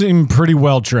in. of them seem pretty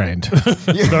well trained. Not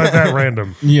that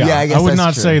random. Yeah, Yeah, I guess would that's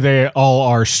not true. say they all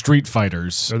are street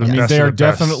fighters. They're the I mean, best they of are the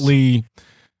best. definitely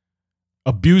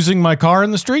abusing my car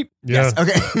in the street. Yeah. Yes.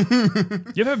 Okay.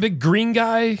 You ever have a big green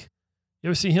guy, You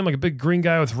ever see him, like a big green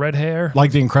guy with red hair?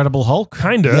 Like the Incredible Hulk?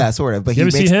 Kind of. Yeah, sort of. But You he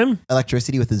ever see makes him?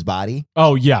 electricity with his body.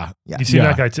 Oh, yeah. Yeah. You seen Yeah.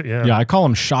 that guy too? Yeah. Yeah, I call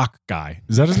him Shock Guy.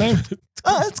 Is that his name?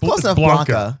 Oh, it's close It's enough.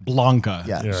 Blanca. Blanca. Blanca.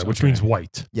 Yeah. Yeah, which Okay. means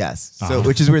white. Yes. So, Uh-huh.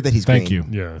 which is weird that he's Thank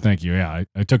green. you. Yeah. Thank you. Yeah,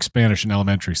 I took Spanish in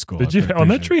elementary school. Did I you? appreciate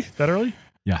Elementary? it. That early?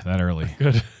 Yeah, that early.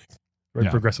 Good. Very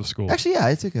Yeah. progressive school. Actually, yeah,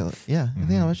 I took it. Yeah, I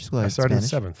think elementary school. I started in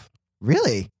Spanish. 7th.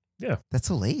 Really? Yeah. That's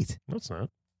so late. No, it's not.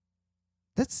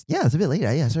 It's a bit late.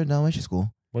 Yeah, I started in elementary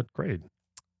school. What grade?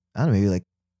 I don't know, maybe like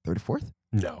third or fourth.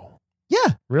 No.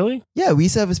 Yeah. Really? Yeah, we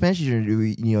used to have a Spanish teacher.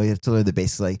 You have to learn the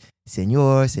basics like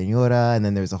señor, señora, and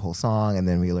then there's a whole song, and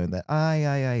then we learned that ay,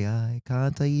 ay, ay, ay,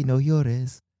 canta y no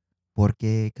llores,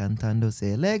 porque cantando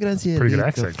se alegran cielito. Pretty good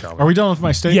accent, Calvin. Are we done with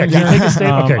my statement? Yeah, can you here? take a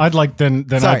statement? Okay. I'd like then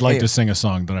Sorry, I'd like yeah. to sing a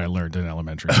song that I learned in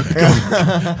elementary school.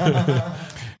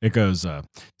 It goes,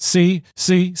 sí,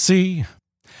 sí, sí,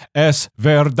 es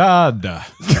verdad.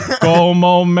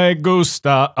 Como me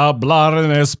gusta hablar en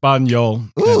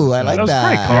español. Ooh, I like That was that.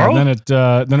 great, Carl.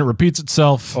 And then it repeats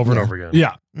itself Over and over again.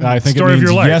 Yeah, I think Story it of means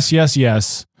your life. yes, yes,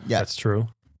 yes. Yeah. That's true.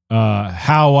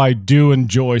 How I do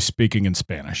enjoy speaking in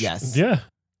Spanish. Yes. Yeah.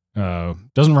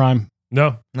 Doesn't rhyme.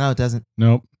 No. No, it doesn't.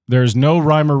 Nope. There's no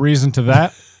rhyme or reason to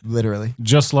that. Literally.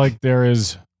 Just like there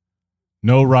is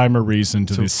no rhyme or reason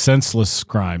to the senseless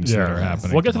crimes that are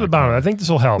happening. We'll get to my the bottom. car. I think this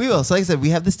will help. We will. So, like I said, we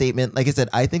have the statement. Like I said,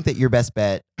 I think that your best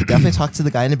bet, definitely talk to the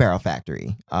guy in the barrel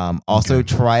factory. Also,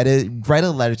 try to write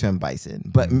a letter to him, Bison,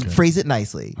 but Okay. phrase it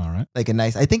nicely. All right. Like a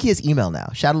nice, I think he has email now.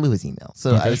 Shadowloo has email.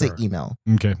 So Okay, I would sure. say email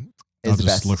Okay. is I'll the just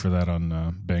best. look for that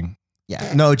on Bing.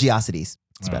 Yeah. No, Geocities.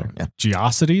 It's better. Yeah.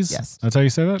 Geocities? Yes. That's how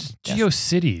you say that?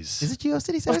 GeoCities. Is it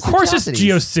GeoCities? I Of would say course it's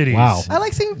Geocities. GeoCities. Wow. I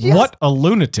like saying Geocities. What a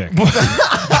lunatic. I know.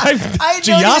 Is that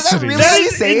Geocities. really That what is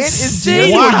he's saying? insane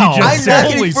It's what Wow. you just I'm said. not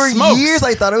kidding. Holy For smokes. years,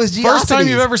 I thought it was Geocities. First time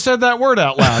you've ever said that word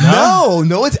out loud, huh?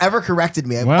 No one's ever corrected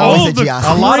me. I've Well, always said the-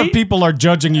 Geocities. A lot of people are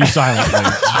judging you silently.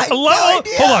 I had no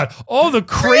idea. Hold on. All the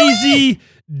crazy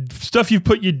stuff you've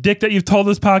put your dick that you've told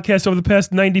this podcast over the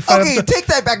past 95 Okay, episodes. take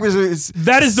that back.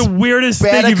 That is the weirdest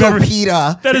thing you've ever.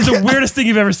 Banacopita. That is the weirdest thing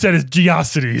you've ever said is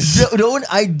Geocities. No one.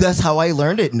 that's how I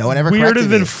learned it. No one ever Weirder corrected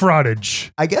than me.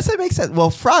 fraudage. I guess that makes sense. Well,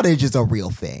 fraudage is a real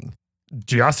thing.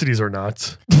 Geocities or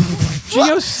not. How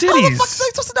the fuck Geocities. am I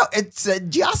supposed to know? It's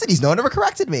Geocities. No one ever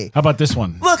corrected me. How about this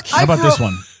one? Look, How about this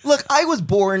one? Look, I was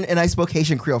born and I spoke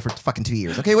Haitian Creole for fucking 2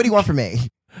 years. Okay, what do you want from me?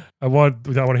 I want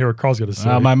to hear what Carl's going to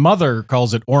say. My mother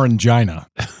calls it orangina,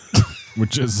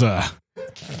 which is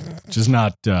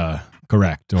not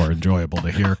correct or enjoyable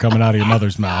to hear coming out of your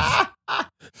mother's mouth.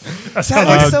 That sounds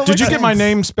makes like, so Did you much get my sense.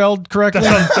 name spelled correctly?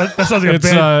 that sounds like a It's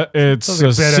bad. it's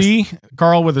sounds like a a C,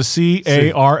 Carl with a C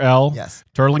A R L, Yes.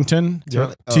 Turlington,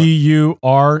 Yeah.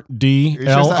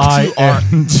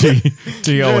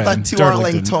 TURDLINGTON. Like two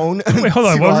R-ling tone. Wait, hold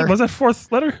on. What was, Two it? Was that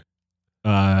fourth letter?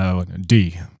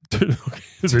 D. Okay.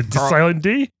 Is it Carl. silent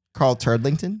D? Carl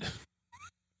Turdlington.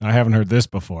 I haven't heard this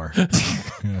before.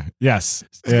 Yes.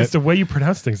 It's the way you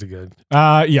pronounce things again.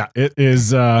 Yeah, it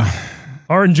is.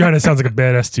 Orangina sounds like a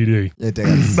bad STD. It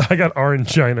does. I got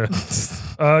orangina.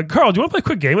 Carl, do you want to play a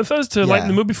quick game with us to lighten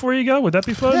the Yeah. mood before you go? Would that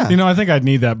be fun? Yeah. You know, I think I'd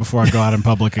need that before I go out in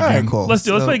public All again. right, cool. Let's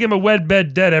do. Let's So- play a game of Wed,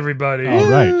 Bed, Dead, everybody. All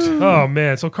right. Oh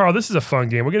man. So Carl, this is a fun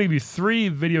game. We're gonna give you 3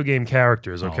 video game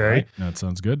characters, okay? All right. That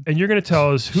sounds good. And you're gonna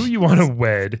tell us who you want to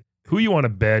wed, who you want to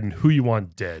bed, and who you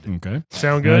want dead. Okay.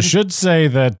 Sound I good? should say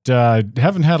that I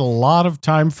haven't had a lot of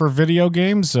time for video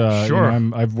games. Sure.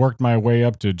 I've worked my way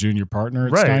up to junior partner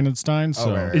at Right. Stein & Stein.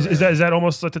 So right. Is that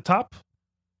almost at the top?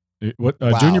 Wow.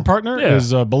 junior partner Yeah.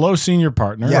 is below senior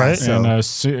partner, Yeah, right? so-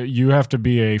 And you have to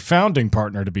be a founding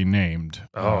partner to be named.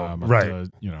 Oh, But, right.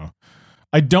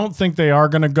 I don't think they are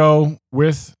going to go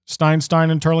with Stein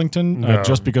and Turlington No.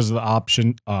 just because of the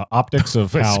optics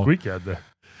of Nice how squeak out there.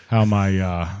 how my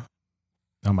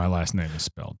last name is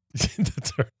spelled.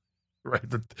 That's right.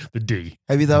 The D.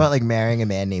 Have you thought about like marrying a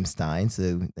man named Stein?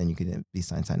 So then you could be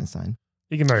Stein.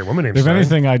 You can marry a woman named If Stein.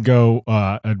 anything, I'd go.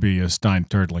 I'd be a Stein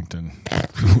Turlington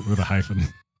with a hyphen.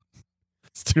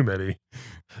 It's too many.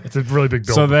 It's a really big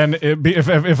bill. So then,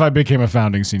 if I became a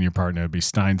founding senior partner, it'd be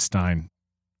Stein,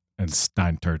 and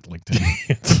Stein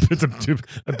Turlington.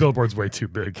 a billboard's way too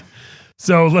big.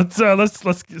 So let's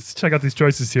check out these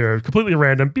choices here. Completely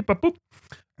random. Beep, boop,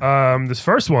 boop. This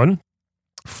first one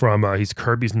from he's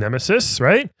Kirby's nemesis,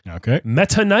 right? Okay.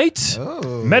 Meta Knight.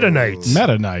 Oh. Meta Knight.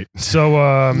 Meta Knight.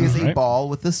 So He is a right. ball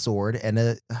with a sword and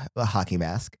a hockey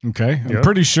mask. Okay. Yep. I'm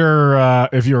pretty sure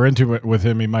if you're into it with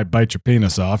him, he might bite your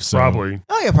penis off. So. probably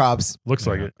Oh yeah, props. looks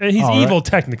like Yeah. it. And he's All right. evil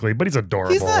technically, but he's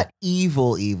adorable. He's not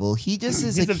evil. He just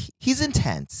is He's like he's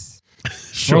intense.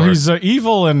 Sure. Well, he's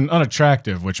evil and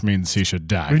unattractive, which means he should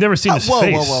die. We've never seen his whoa,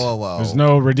 face. whoa. There's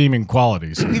no redeeming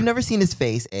qualities. We've never seen his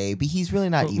face, A, but he's really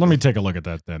not evil. Let me take a look at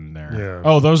that then. There. Yeah.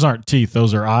 Oh, those aren't teeth;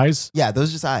 those are eyes. Yeah, those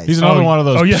are just eyes. He's another one of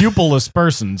those yeah. pupilless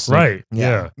persons. Right.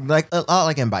 Yeah. Like a lot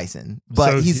like M. Bison,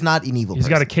 but So he's not an evil He's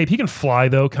person. got a cape. He can fly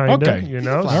though, kind of. Okay. You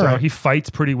know, fly. so All right. he fights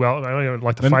pretty well. I don't even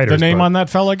like the The fighters. name but on that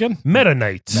fella again? Meta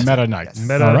Knight. Meta Knight. Yes.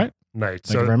 Meta All right. Knight.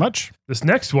 Thank you very much. This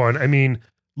next one, I mean,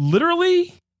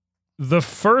 literally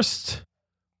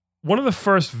one of the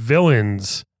first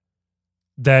villains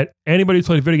that anybody who's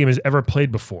played a video game has ever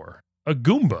played before. A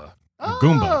Goomba.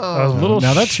 Goomba. A little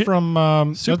now that's shit- from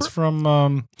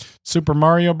Super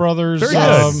Mario Brothers. Very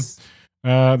Yes.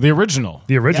 The original.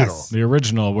 The original. Yes. The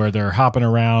original where they're hopping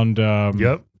around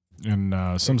Yep.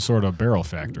 in some sort of barrel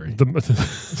factory.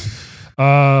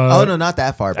 Oh no, not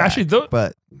that far back. Actually,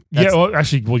 but yeah,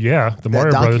 that's- the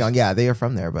Mario Donkey Brothers. Kong, yeah, they are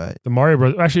from there, but The Mario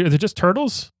Brothers. Actually, is it just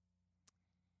turtles?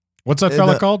 What's that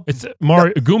fella the- called? It's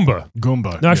Mario Goomba.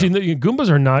 Goomba. No, actually, the Goombas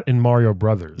are not in Mario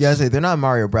Brothers. yeah, I say they're not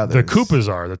Mario Brothers. the Koopas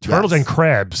are. The turtles Yes. and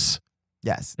crabs.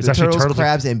 Yes, It's the actually turtles, turtles and-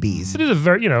 crabs, and bees. It is a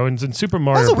very, in Super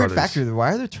Mario That's a weird Brothers. factory.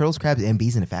 Why are there turtles, crabs, and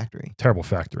bees in a factory? Terrible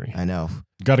factory. I know.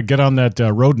 Got to get on that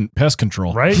rodent pest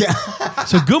control. Right? Yeah,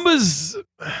 So Goombas,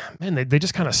 man, they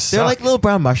just kind of suck. they're like little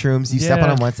brown mushrooms. You step on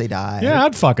Yeah. them once, they die. Yeah,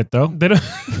 I'd fuck it though. They don't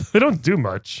they don't do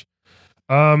much.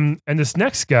 And this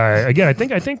next guy, again, I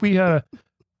think we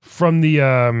from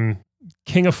the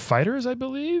King of Fighters, I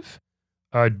believe.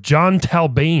 John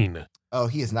Talbane. Oh,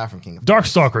 he is not from King of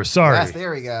Darkstalker, sorry. Yes,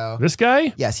 there we go. This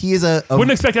guy? Yes, he is a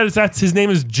Wouldn't expect that his name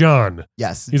is John.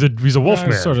 yes. He's a wolf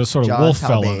man. Sort of John wolf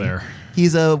fella Talbane. there.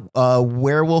 He's a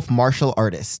werewolf martial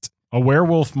artist. A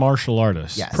werewolf martial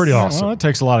artist. Yes. Pretty awesome. Well, that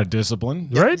takes a lot of discipline.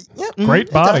 Right? Yeah, Great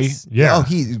it body. does. Yeah. Oh,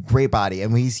 he's great body,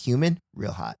 and when he's human,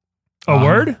 real hot. A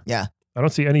word? Yeah. I don't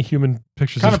see any human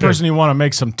pictures Kind of him. person you want to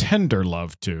make some tender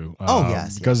love to. Oh,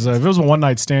 yes, Because yes. if it was a one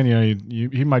night stand,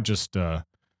 he might just.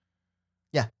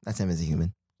 Yeah, that's him as a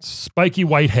human. Spiky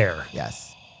white hair.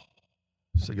 Yes.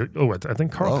 So I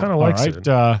think Carl Oh, kind of all likes right. it.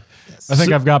 I think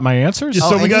So- I've got my answers. Yeah, Oh,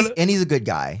 so we and, got- he's a good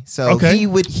guy. So Okay.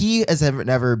 he has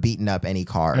never beaten up any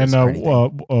cars. And or anything.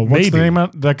 what's Maybe. the name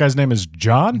of that guy's name? Is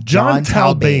John? John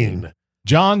John Talbane.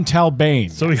 John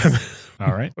Talbane. So we got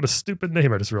all right. what a stupid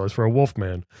name I just realized for a wolf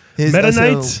man. His- Meta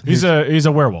so- Knight? He's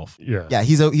a werewolf. Yeah. Yeah,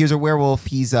 he's a werewolf.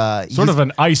 He's Sort of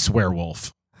an ice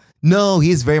werewolf. no,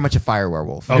 he's very much a fire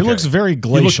werewolf. Okay. He looks very He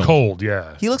looks glacial. cold,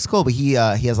 yeah. He looks cool, but he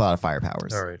has a lot of fire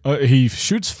powers. All right. He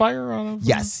shoots fire on him.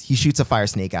 Yes, he shoots a fire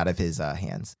snake out of his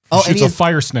hands. He and shoots he a has-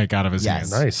 fire snake out of his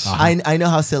Yes. hands. Nice. Uh-huh. I know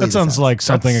how silly That sounds like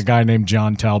something a guy named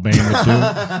John Talbane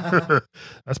would do.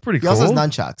 That's pretty He cool. also has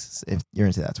nunchucks. If you're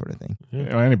into that sort of thing, You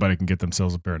know, anybody can get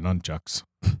themselves a pair of nunchucks.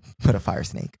 put a fire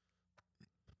snake.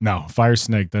 No, fire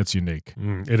snake, that's unique.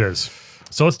 It is.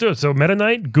 So let's do it. So Meta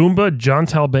Knight, Goomba, John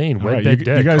Talbane. All Wed, right, Bed, you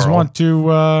Dead, guys Carl. want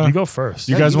to You go first.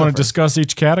 you Yeah, guys you go want to first. discuss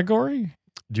each category?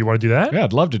 Do you want to do that? Yeah,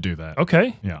 I'd love to do that.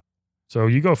 Okay. Yeah. So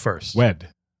you go first. Wed.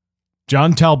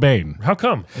 John Talbane. How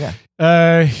come?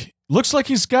 Looks like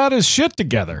he's got his shit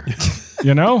together.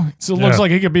 You know? So it looks Yeah.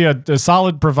 like he could be a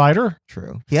solid provider.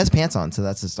 True. He has pants on, so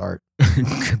that's a start.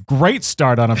 Great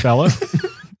start on a fella.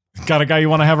 Got a guy you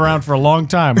want to have around for a long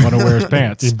time when he wears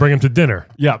pants. You bring him to dinner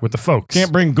Yeah. with the folks.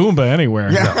 Can't bring Goomba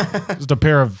anywhere. Yeah. Just a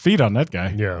pair of feet on that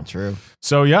guy. Yeah. True.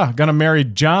 So yeah, gonna marry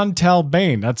John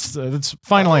Talbane. That's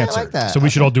final I answer. like that. So we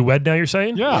should all do Wed now, you're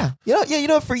saying? Yeah. Yeah. You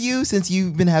know, for you, since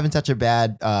you've been having such a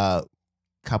bad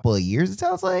couple of years, it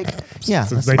sounds like. Yeah.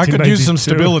 Since I could use some 1992.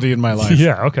 stability in my life.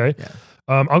 Yeah, okay. Yeah.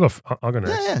 I'll go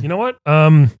next. Yeah, yeah. You know what?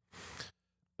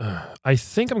 I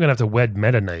think I'm gonna have to wed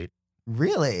Meta Knight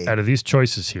Really? out of these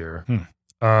choices here.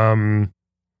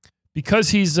 Because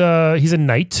he's a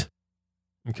knight.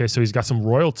 Okay, so he's got some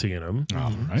royalty in him.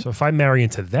 All right. So if I marry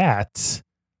into that,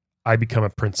 I become a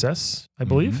princess, I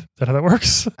believe. Mhm. Is that how that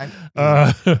works?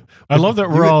 I- I love that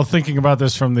we're all thinking about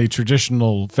this from the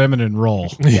traditional feminine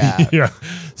role. Yeah. yeah.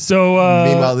 So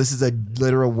Meanwhile, this is a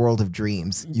literal world of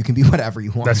dreams. You can be whatever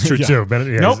you want. that's true Yeah. too.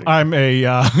 Yeah, Nope, I'm a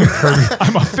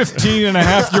I'm a 15 and a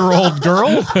half year old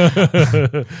girl.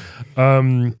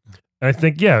 I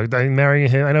think, I'm marrying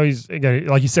him. I know he's, again,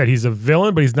 like you said, he's a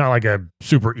villain, but he's not like a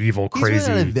super evil, He's really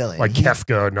crazy, not a villain. like He-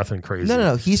 Kefka, nothing crazy.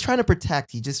 No. He's trying to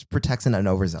protect. He just protects in an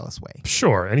overzealous way.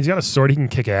 Sure, and he's got a sword. He can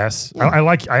kick ass. Yeah.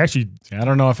 I actually, I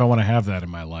don't know if I want to have that in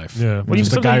my life. Yeah. Well, Well,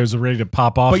 just you a guy sometimes- who's ready to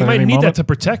pop off but you at might any need moment. that to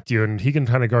protect you, and he can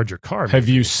kind of guard your car. Have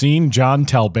you seen John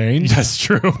Talbane? That's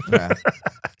true. Yeah.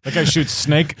 That guy shoots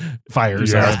snake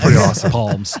fires Yeah, out that's of pretty his awesome.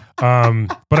 palms.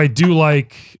 But I do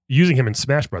like using him in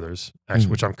Smash Brothers, actually, Mm.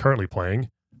 which I'm currently playing.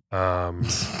 I'm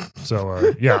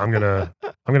gonna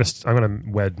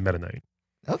wed Meta Knight.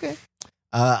 Okay.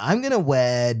 I'm gonna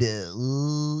wed.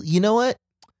 You know what?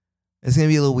 It's gonna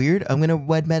be a little weird. I'm gonna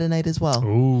wed Meta Knight as well.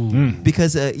 Ooh.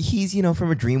 Because he's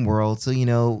from a dream world, so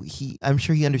I'm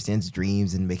sure he understands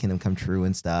dreams and making them come true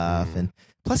and stuff. And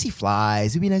plus he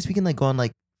flies. It'd be nice. We can go on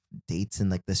dates in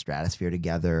the stratosphere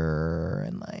together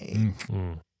and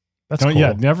That's Don't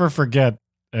cool. never forget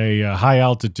a high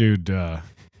altitude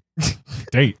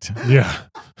date. Yeah.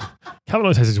 Calvin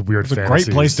always has these weird It's a fantasies.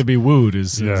 great place to be wooed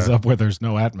is Yeah. up where there's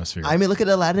no atmosphere. I mean, look at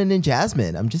Aladdin and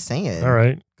Jasmine. I'm just saying. All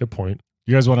right. Good point.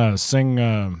 You guys want to sing?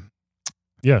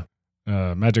 Yeah.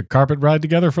 Magic Carpet Ride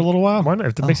together for a little while. Why not?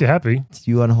 If it makes you happy. Do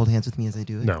you want to hold hands with me as I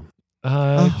do it? No.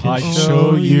 I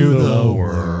show you the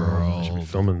world. Should be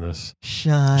filming this.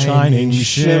 Shining,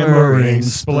 shimmering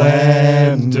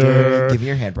splendor. Give me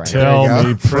your hand, Brian. Tell There you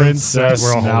me, go. princess,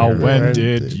 We're all now holding when it.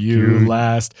 did you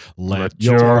last let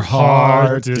your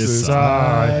heart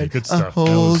decide? Good A stuff.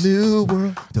 whole new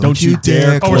world. Don't you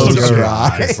dare Oh, we're close still your going.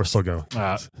 eyes. Okay, we're still going.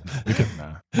 We can,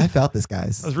 I felt this,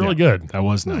 guys. That was really good. that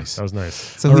was nice. That was nice.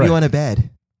 So All who do you right. want to bed?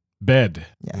 Bed.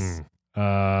 Yes.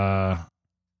 Gonna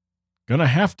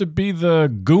have to be the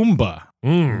Goomba.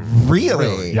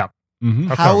 Really? Yeah.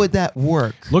 Mm-hmm. Okay. How would that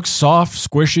work? Looks soft,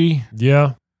 squishy,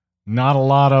 Yeah. not a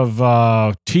lot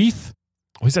of teeth.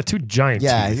 Oh, he's got two giant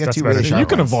Yeah, teeth. he's got That's two better. really sharp You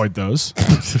can ones. avoid those.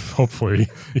 Hopefully.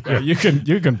 Yeah. You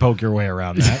can poke your way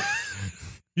around that.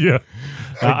 Yeah.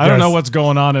 I don't know guess. what's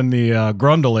going on in the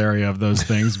grundle area of those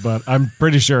things, but I'm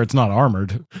pretty sure it's not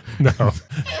armored. No.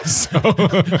 So,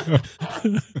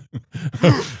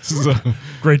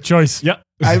 Great choice. yeah.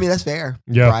 I mean, that's fair.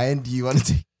 Yeah. Brian, do you want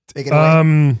to take it away?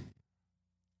 I'm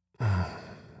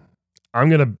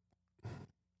gonna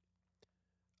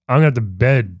have to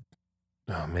bed.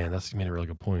 Oh man, that's made a really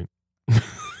good point.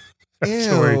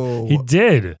 Ew. He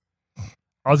did.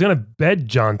 I was gonna bed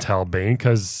John Talbane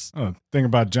because Oh, thing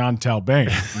about John Talbane,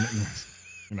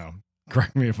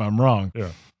 correct me if I'm wrong. Yeah.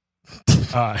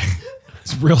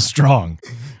 It's real strong.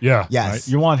 yeah, Yes. Right?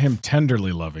 You want him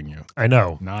tenderly loving you, I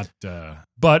know, not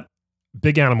but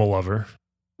big animal lover.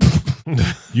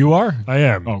 you are. I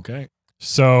am. Okay,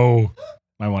 So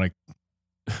I want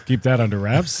to keep that under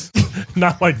wraps.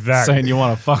 not like that. Saying you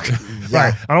want to fuck.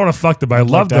 Yeah. I don't want to fuck them, but I I'd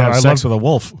love to them. have I sex love, with a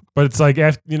wolf. but it's like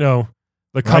after the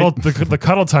cuddle, the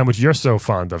cuddle time, which you're so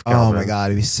fond of. Oh Calvin. my God,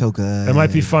 it'd be so good. It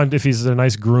might be fun if he's a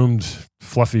nice groomed,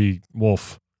 fluffy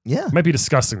wolf. Yeah. It might be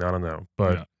disgusting. I don't know,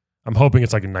 but Yeah. I'm hoping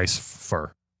it's like a nice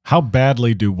fur. How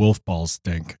badly do wolf balls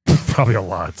stink? Probably a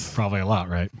lot. Probably a lot,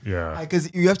 right? Yeah.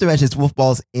 Because you have to imagine it's wolf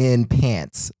balls in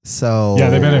pants. So Yeah,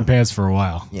 they've been in pants for a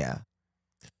while. Yeah.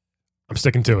 I'm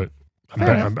sticking to it.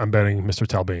 Fair enough. I'm betting Mr.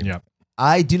 Talbane. Yeah.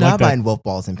 I do Like not that. mind wolf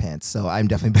balls in pants, so I'm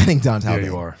definitely betting downtown. Yeah,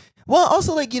 you are. Well,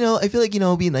 also I feel like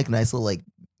being like nice little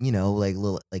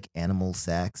little animal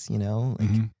sex, little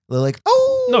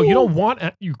oh No, you don't want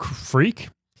you freak.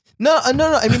 no. I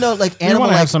mean no like You animal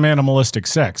want to have like some animalistic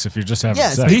sex if you're just having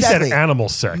Yes, sex. He Exactly. said animal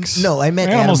sex. no. I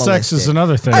meant Animal sex is animalistic.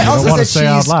 another thing I you don't also want to said say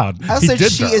out she's- loud. I also He said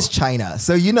did, she though. is China,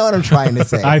 so you know what I'm trying to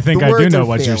say. I think The I do words know are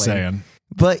what you're failing. saying.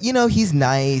 But he's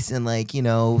nice and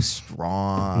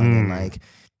strong and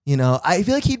I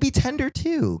feel like he'd be tender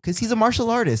too because he's a martial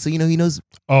artist, so he knows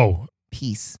Oh,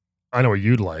 peace. I know what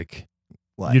you'd like.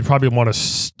 What? You'd probably want to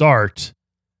start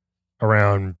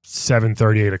around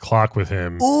 7:30, 8 o'clock with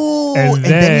him. Ooh, and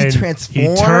then he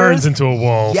transforms. He turns into a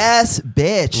wolf. Yes,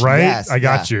 bitch. Right? Yes, I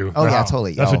got yeah. you. Oh yeah, Wow.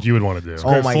 totally. That's Oh. what you would want to do.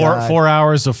 Oh my God. 4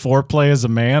 hours of foreplay as a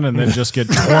man and then just get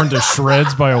torn to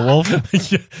shreds by a wolf.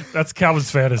 Yeah, that's Calvin's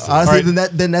fantasy. Honestly, All right.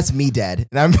 then that's me dead,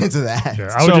 and I'm into that.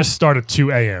 Yeah, I would So- just start at 2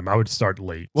 a.m. I would start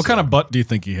late. What kind of butt do you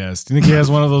think he has? Do you think he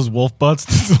has one of those wolf butts?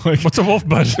 That's like, What's a wolf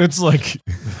butt? it's like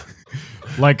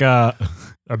a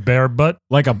A bear butt?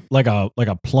 like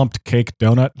a plumped cake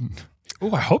donut.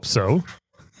 Oh, I hope so.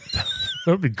 That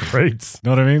would be great.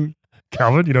 Know what I mean?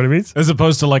 Calvin, you know what I mean? As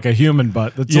opposed to like a human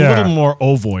butt that's a Yeah. little more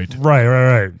ovoid.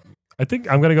 Right. I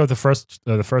think I'm gonna go with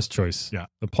the first choice. Yeah.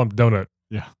 The plump donut.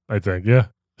 Yeah. I think. Yeah.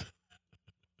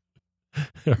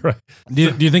 Right. Do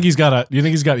you think he's got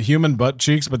human butt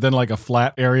cheeks, but then like a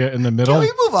flat area in the middle? Can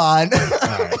we move on?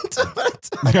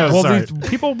 Yeah, Well, sorry.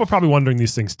 people were probably wondering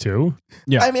these things too.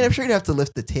 Yeah. I mean, I'm sure you'd have to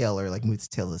lift the tail or move the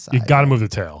tail to the side. You got to move the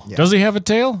tail. Yeah. Does he have a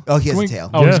tail? Oh, he has Can a we- tail.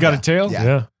 Oh, he's Yeah. got a tail? Yeah.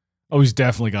 Yeah. Oh, he's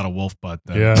definitely got a wolf butt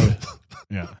then. Yeah.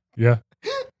 Yeah. Yeah.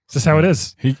 It's just how it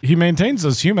is. He maintains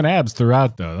those human abs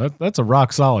throughout, though. That's a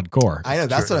rock solid core. I know.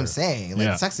 That's what I'm saying. Like,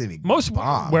 Yeah. it's actually Most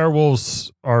bomb.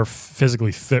 werewolves are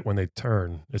physically fit when they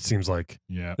turn. It seems like.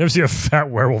 Yeah. Never see a fat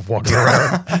werewolf walking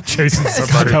around chasing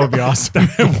somebody. That would be awesome.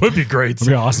 It would be great. That'd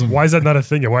be awesome. Why is that not a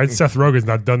thing yet? Why has Seth Rogen's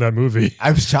not done that movie?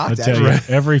 I'm I shocked. tell Actually. you,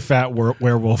 every fat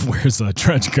werewolf wears a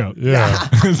trench coat. Yeah.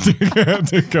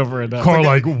 to cover it up. Call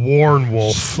like Warren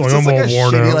Wolf. Like, It's I'm just like all a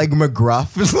worn shitty out. like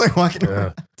McGruff is like walking Yeah.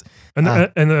 around.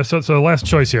 And so the last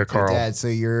choice here, Carl. Dad, so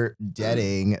you're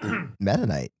deading Meta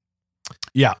Knight.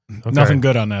 Yeah. Okay. Nothing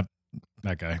good on that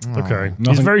guy. Okay. He's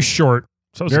Nothing- very short.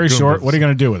 So is Very the Goomba. short. What are you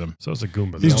going to do with him? So is a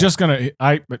Goomba. He's though. just going to,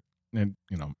 I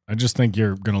just think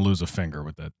you're going to lose a finger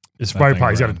with that. His that fire thing pie.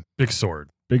 He's got a around. big sword.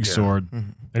 Big Yeah. sword.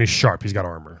 And he's sharp. He's got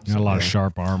armor. Got a lot of Yeah.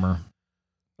 sharp armor.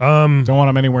 Um. Don't want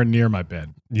him anywhere near my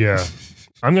bed. Yeah.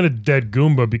 I'm gonna dead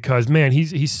Goomba because man,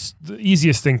 he's the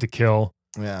easiest thing to kill.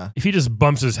 Yeah. If he just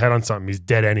bumps his head on something, he's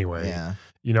dead anyway. Yeah.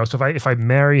 You know. So if I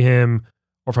marry him,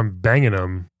 or if I'm banging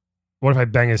him, what if I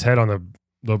bang his head on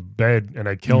the bed and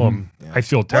I kill him? Yeah. I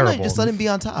feel Why terrible. not just let him be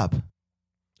on top?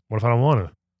 What if I don't want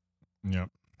to? Yeah.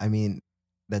 I mean,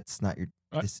 that's not your.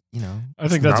 This, you know. I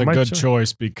think It's that's a not my good choice.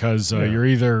 choice because Yeah. you're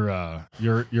either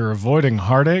you're avoiding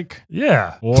heartache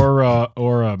Yeah. or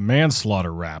a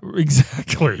manslaughter rap.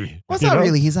 Exactly. Well, it's You not know?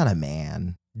 really. He's not a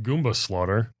man. Goomba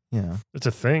slaughter. Yeah. It's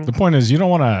a thing. The point is, you don't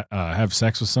want to have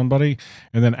sex with somebody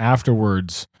and then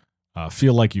afterwards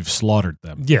feel like you've slaughtered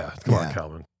them. Yeah. Come on, Yeah.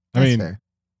 Calvin. I That's mean, fair.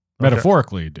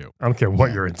 metaphorically, you do. I don't care what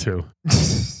Yeah. you're into.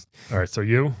 All right. So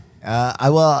you.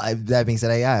 That being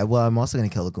said, I'm also gonna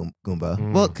kill the Goomba.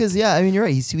 Mm. Well, because I mean, you're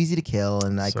right. He's too easy to kill,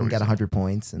 and I So can get easy. 100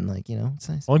 points, and like it's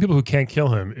nice. Only people who can't kill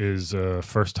him is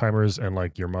first timers and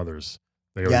like your mothers.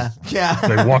 They Yeah, always, yeah.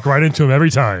 they walk right into him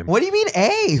every time. What do you mean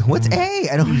A? What's A?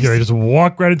 I don't. Yeah, they just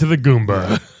walk right into the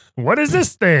Goomba. What is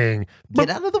this thing? Get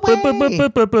out of the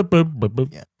way.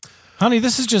 Yeah. Honey,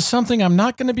 this is just something I'm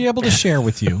not going to be able to share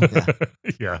with you.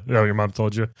 Yeah. No, your mom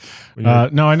told you. When you-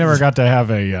 No, I never got to have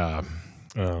a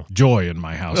oh, joy in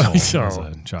my household as Oh.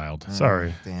 a child.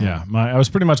 sorry. Damn. Yeah, I was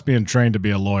pretty much being trained to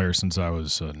be a lawyer since I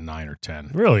was 9 or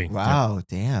 10. Really? Wow.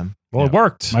 Damn. Well, it Yeah.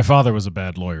 worked. My father was a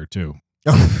bad lawyer too.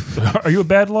 Are you a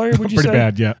bad lawyer? Would you Pretty say?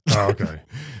 bad, yeah. Oh, okay.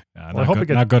 Yeah, Well, I hope it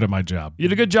gets- not good at my job. You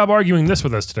did a good job arguing this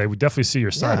with us today. We definitely see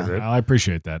your side Yeah. of it. I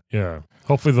appreciate that. Yeah.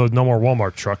 Hopefully, there's no more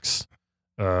Walmart trucks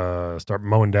start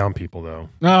mowing down people, though.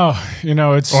 No,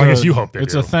 it's. Oh, I guess you hope they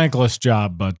it's do. a thankless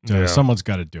job, but Yeah. someone's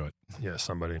got to do it Yeah,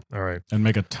 somebody. All right. and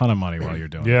make a ton of money while you're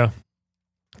doing it. Yeah.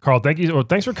 Carl, thank you. Well,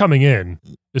 thanks for coming in.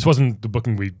 This wasn't the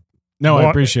booking we. No, Well, I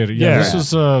appreciate it. Yeah, yeah. this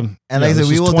was. And like I said, this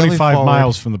we was will definitely 25 forward-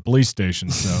 miles from the police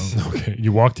station, so Okay.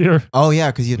 You walked here? Oh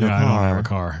yeah, because you have no yeah, I car. don't have a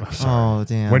car. I'm sorry. Oh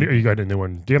damn. When are you got a new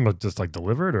one? Do you have them just like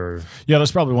delivered or Yeah,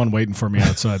 there's probably one waiting for me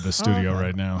outside the studio okay.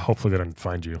 right now. hopefully they don't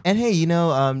find you? And hey,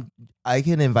 I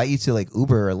can invite you to like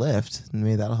Uber or Lyft.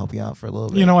 Maybe that'll help you out for a little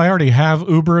bit. I already have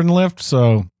Uber and Lyft,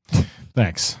 so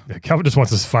thanks. Yeah, Calvin just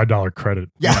wants his $5 credit.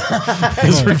 Yeah.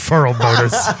 His referral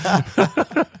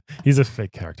bonus. He's a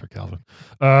fake character, Calvin.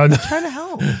 Trying to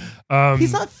help. Um,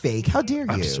 He's not fake. How dare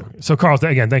I'm you? sorry. So, Carl,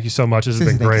 again, thank you so much. This has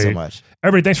been Thank great. you so much.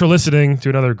 Everybody, thanks for listening to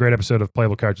another great episode of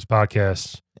Playable Characters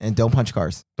Podcast. And don't punch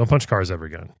cars Don't punch cars ever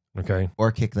again. Okay.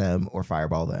 or kick them or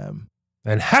fireball them.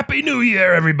 And Happy New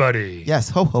Year, everybody. Yes,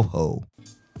 ho ho ho.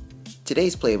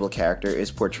 Today's playable character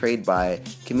is portrayed by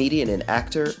comedian and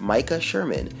actor Micah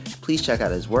Sherman. Please check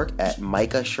out his work at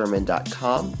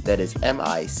micahsherman.com. That is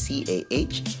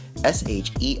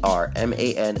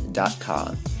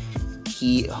MICAHSHERMAN.com.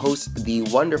 He hosts the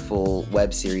wonderful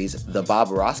web series The Bob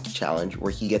Ross Challenge,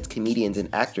 where he gets comedians and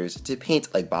actors to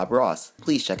paint like Bob Ross.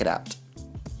 Please check it out.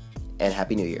 And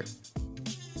Happy New Year.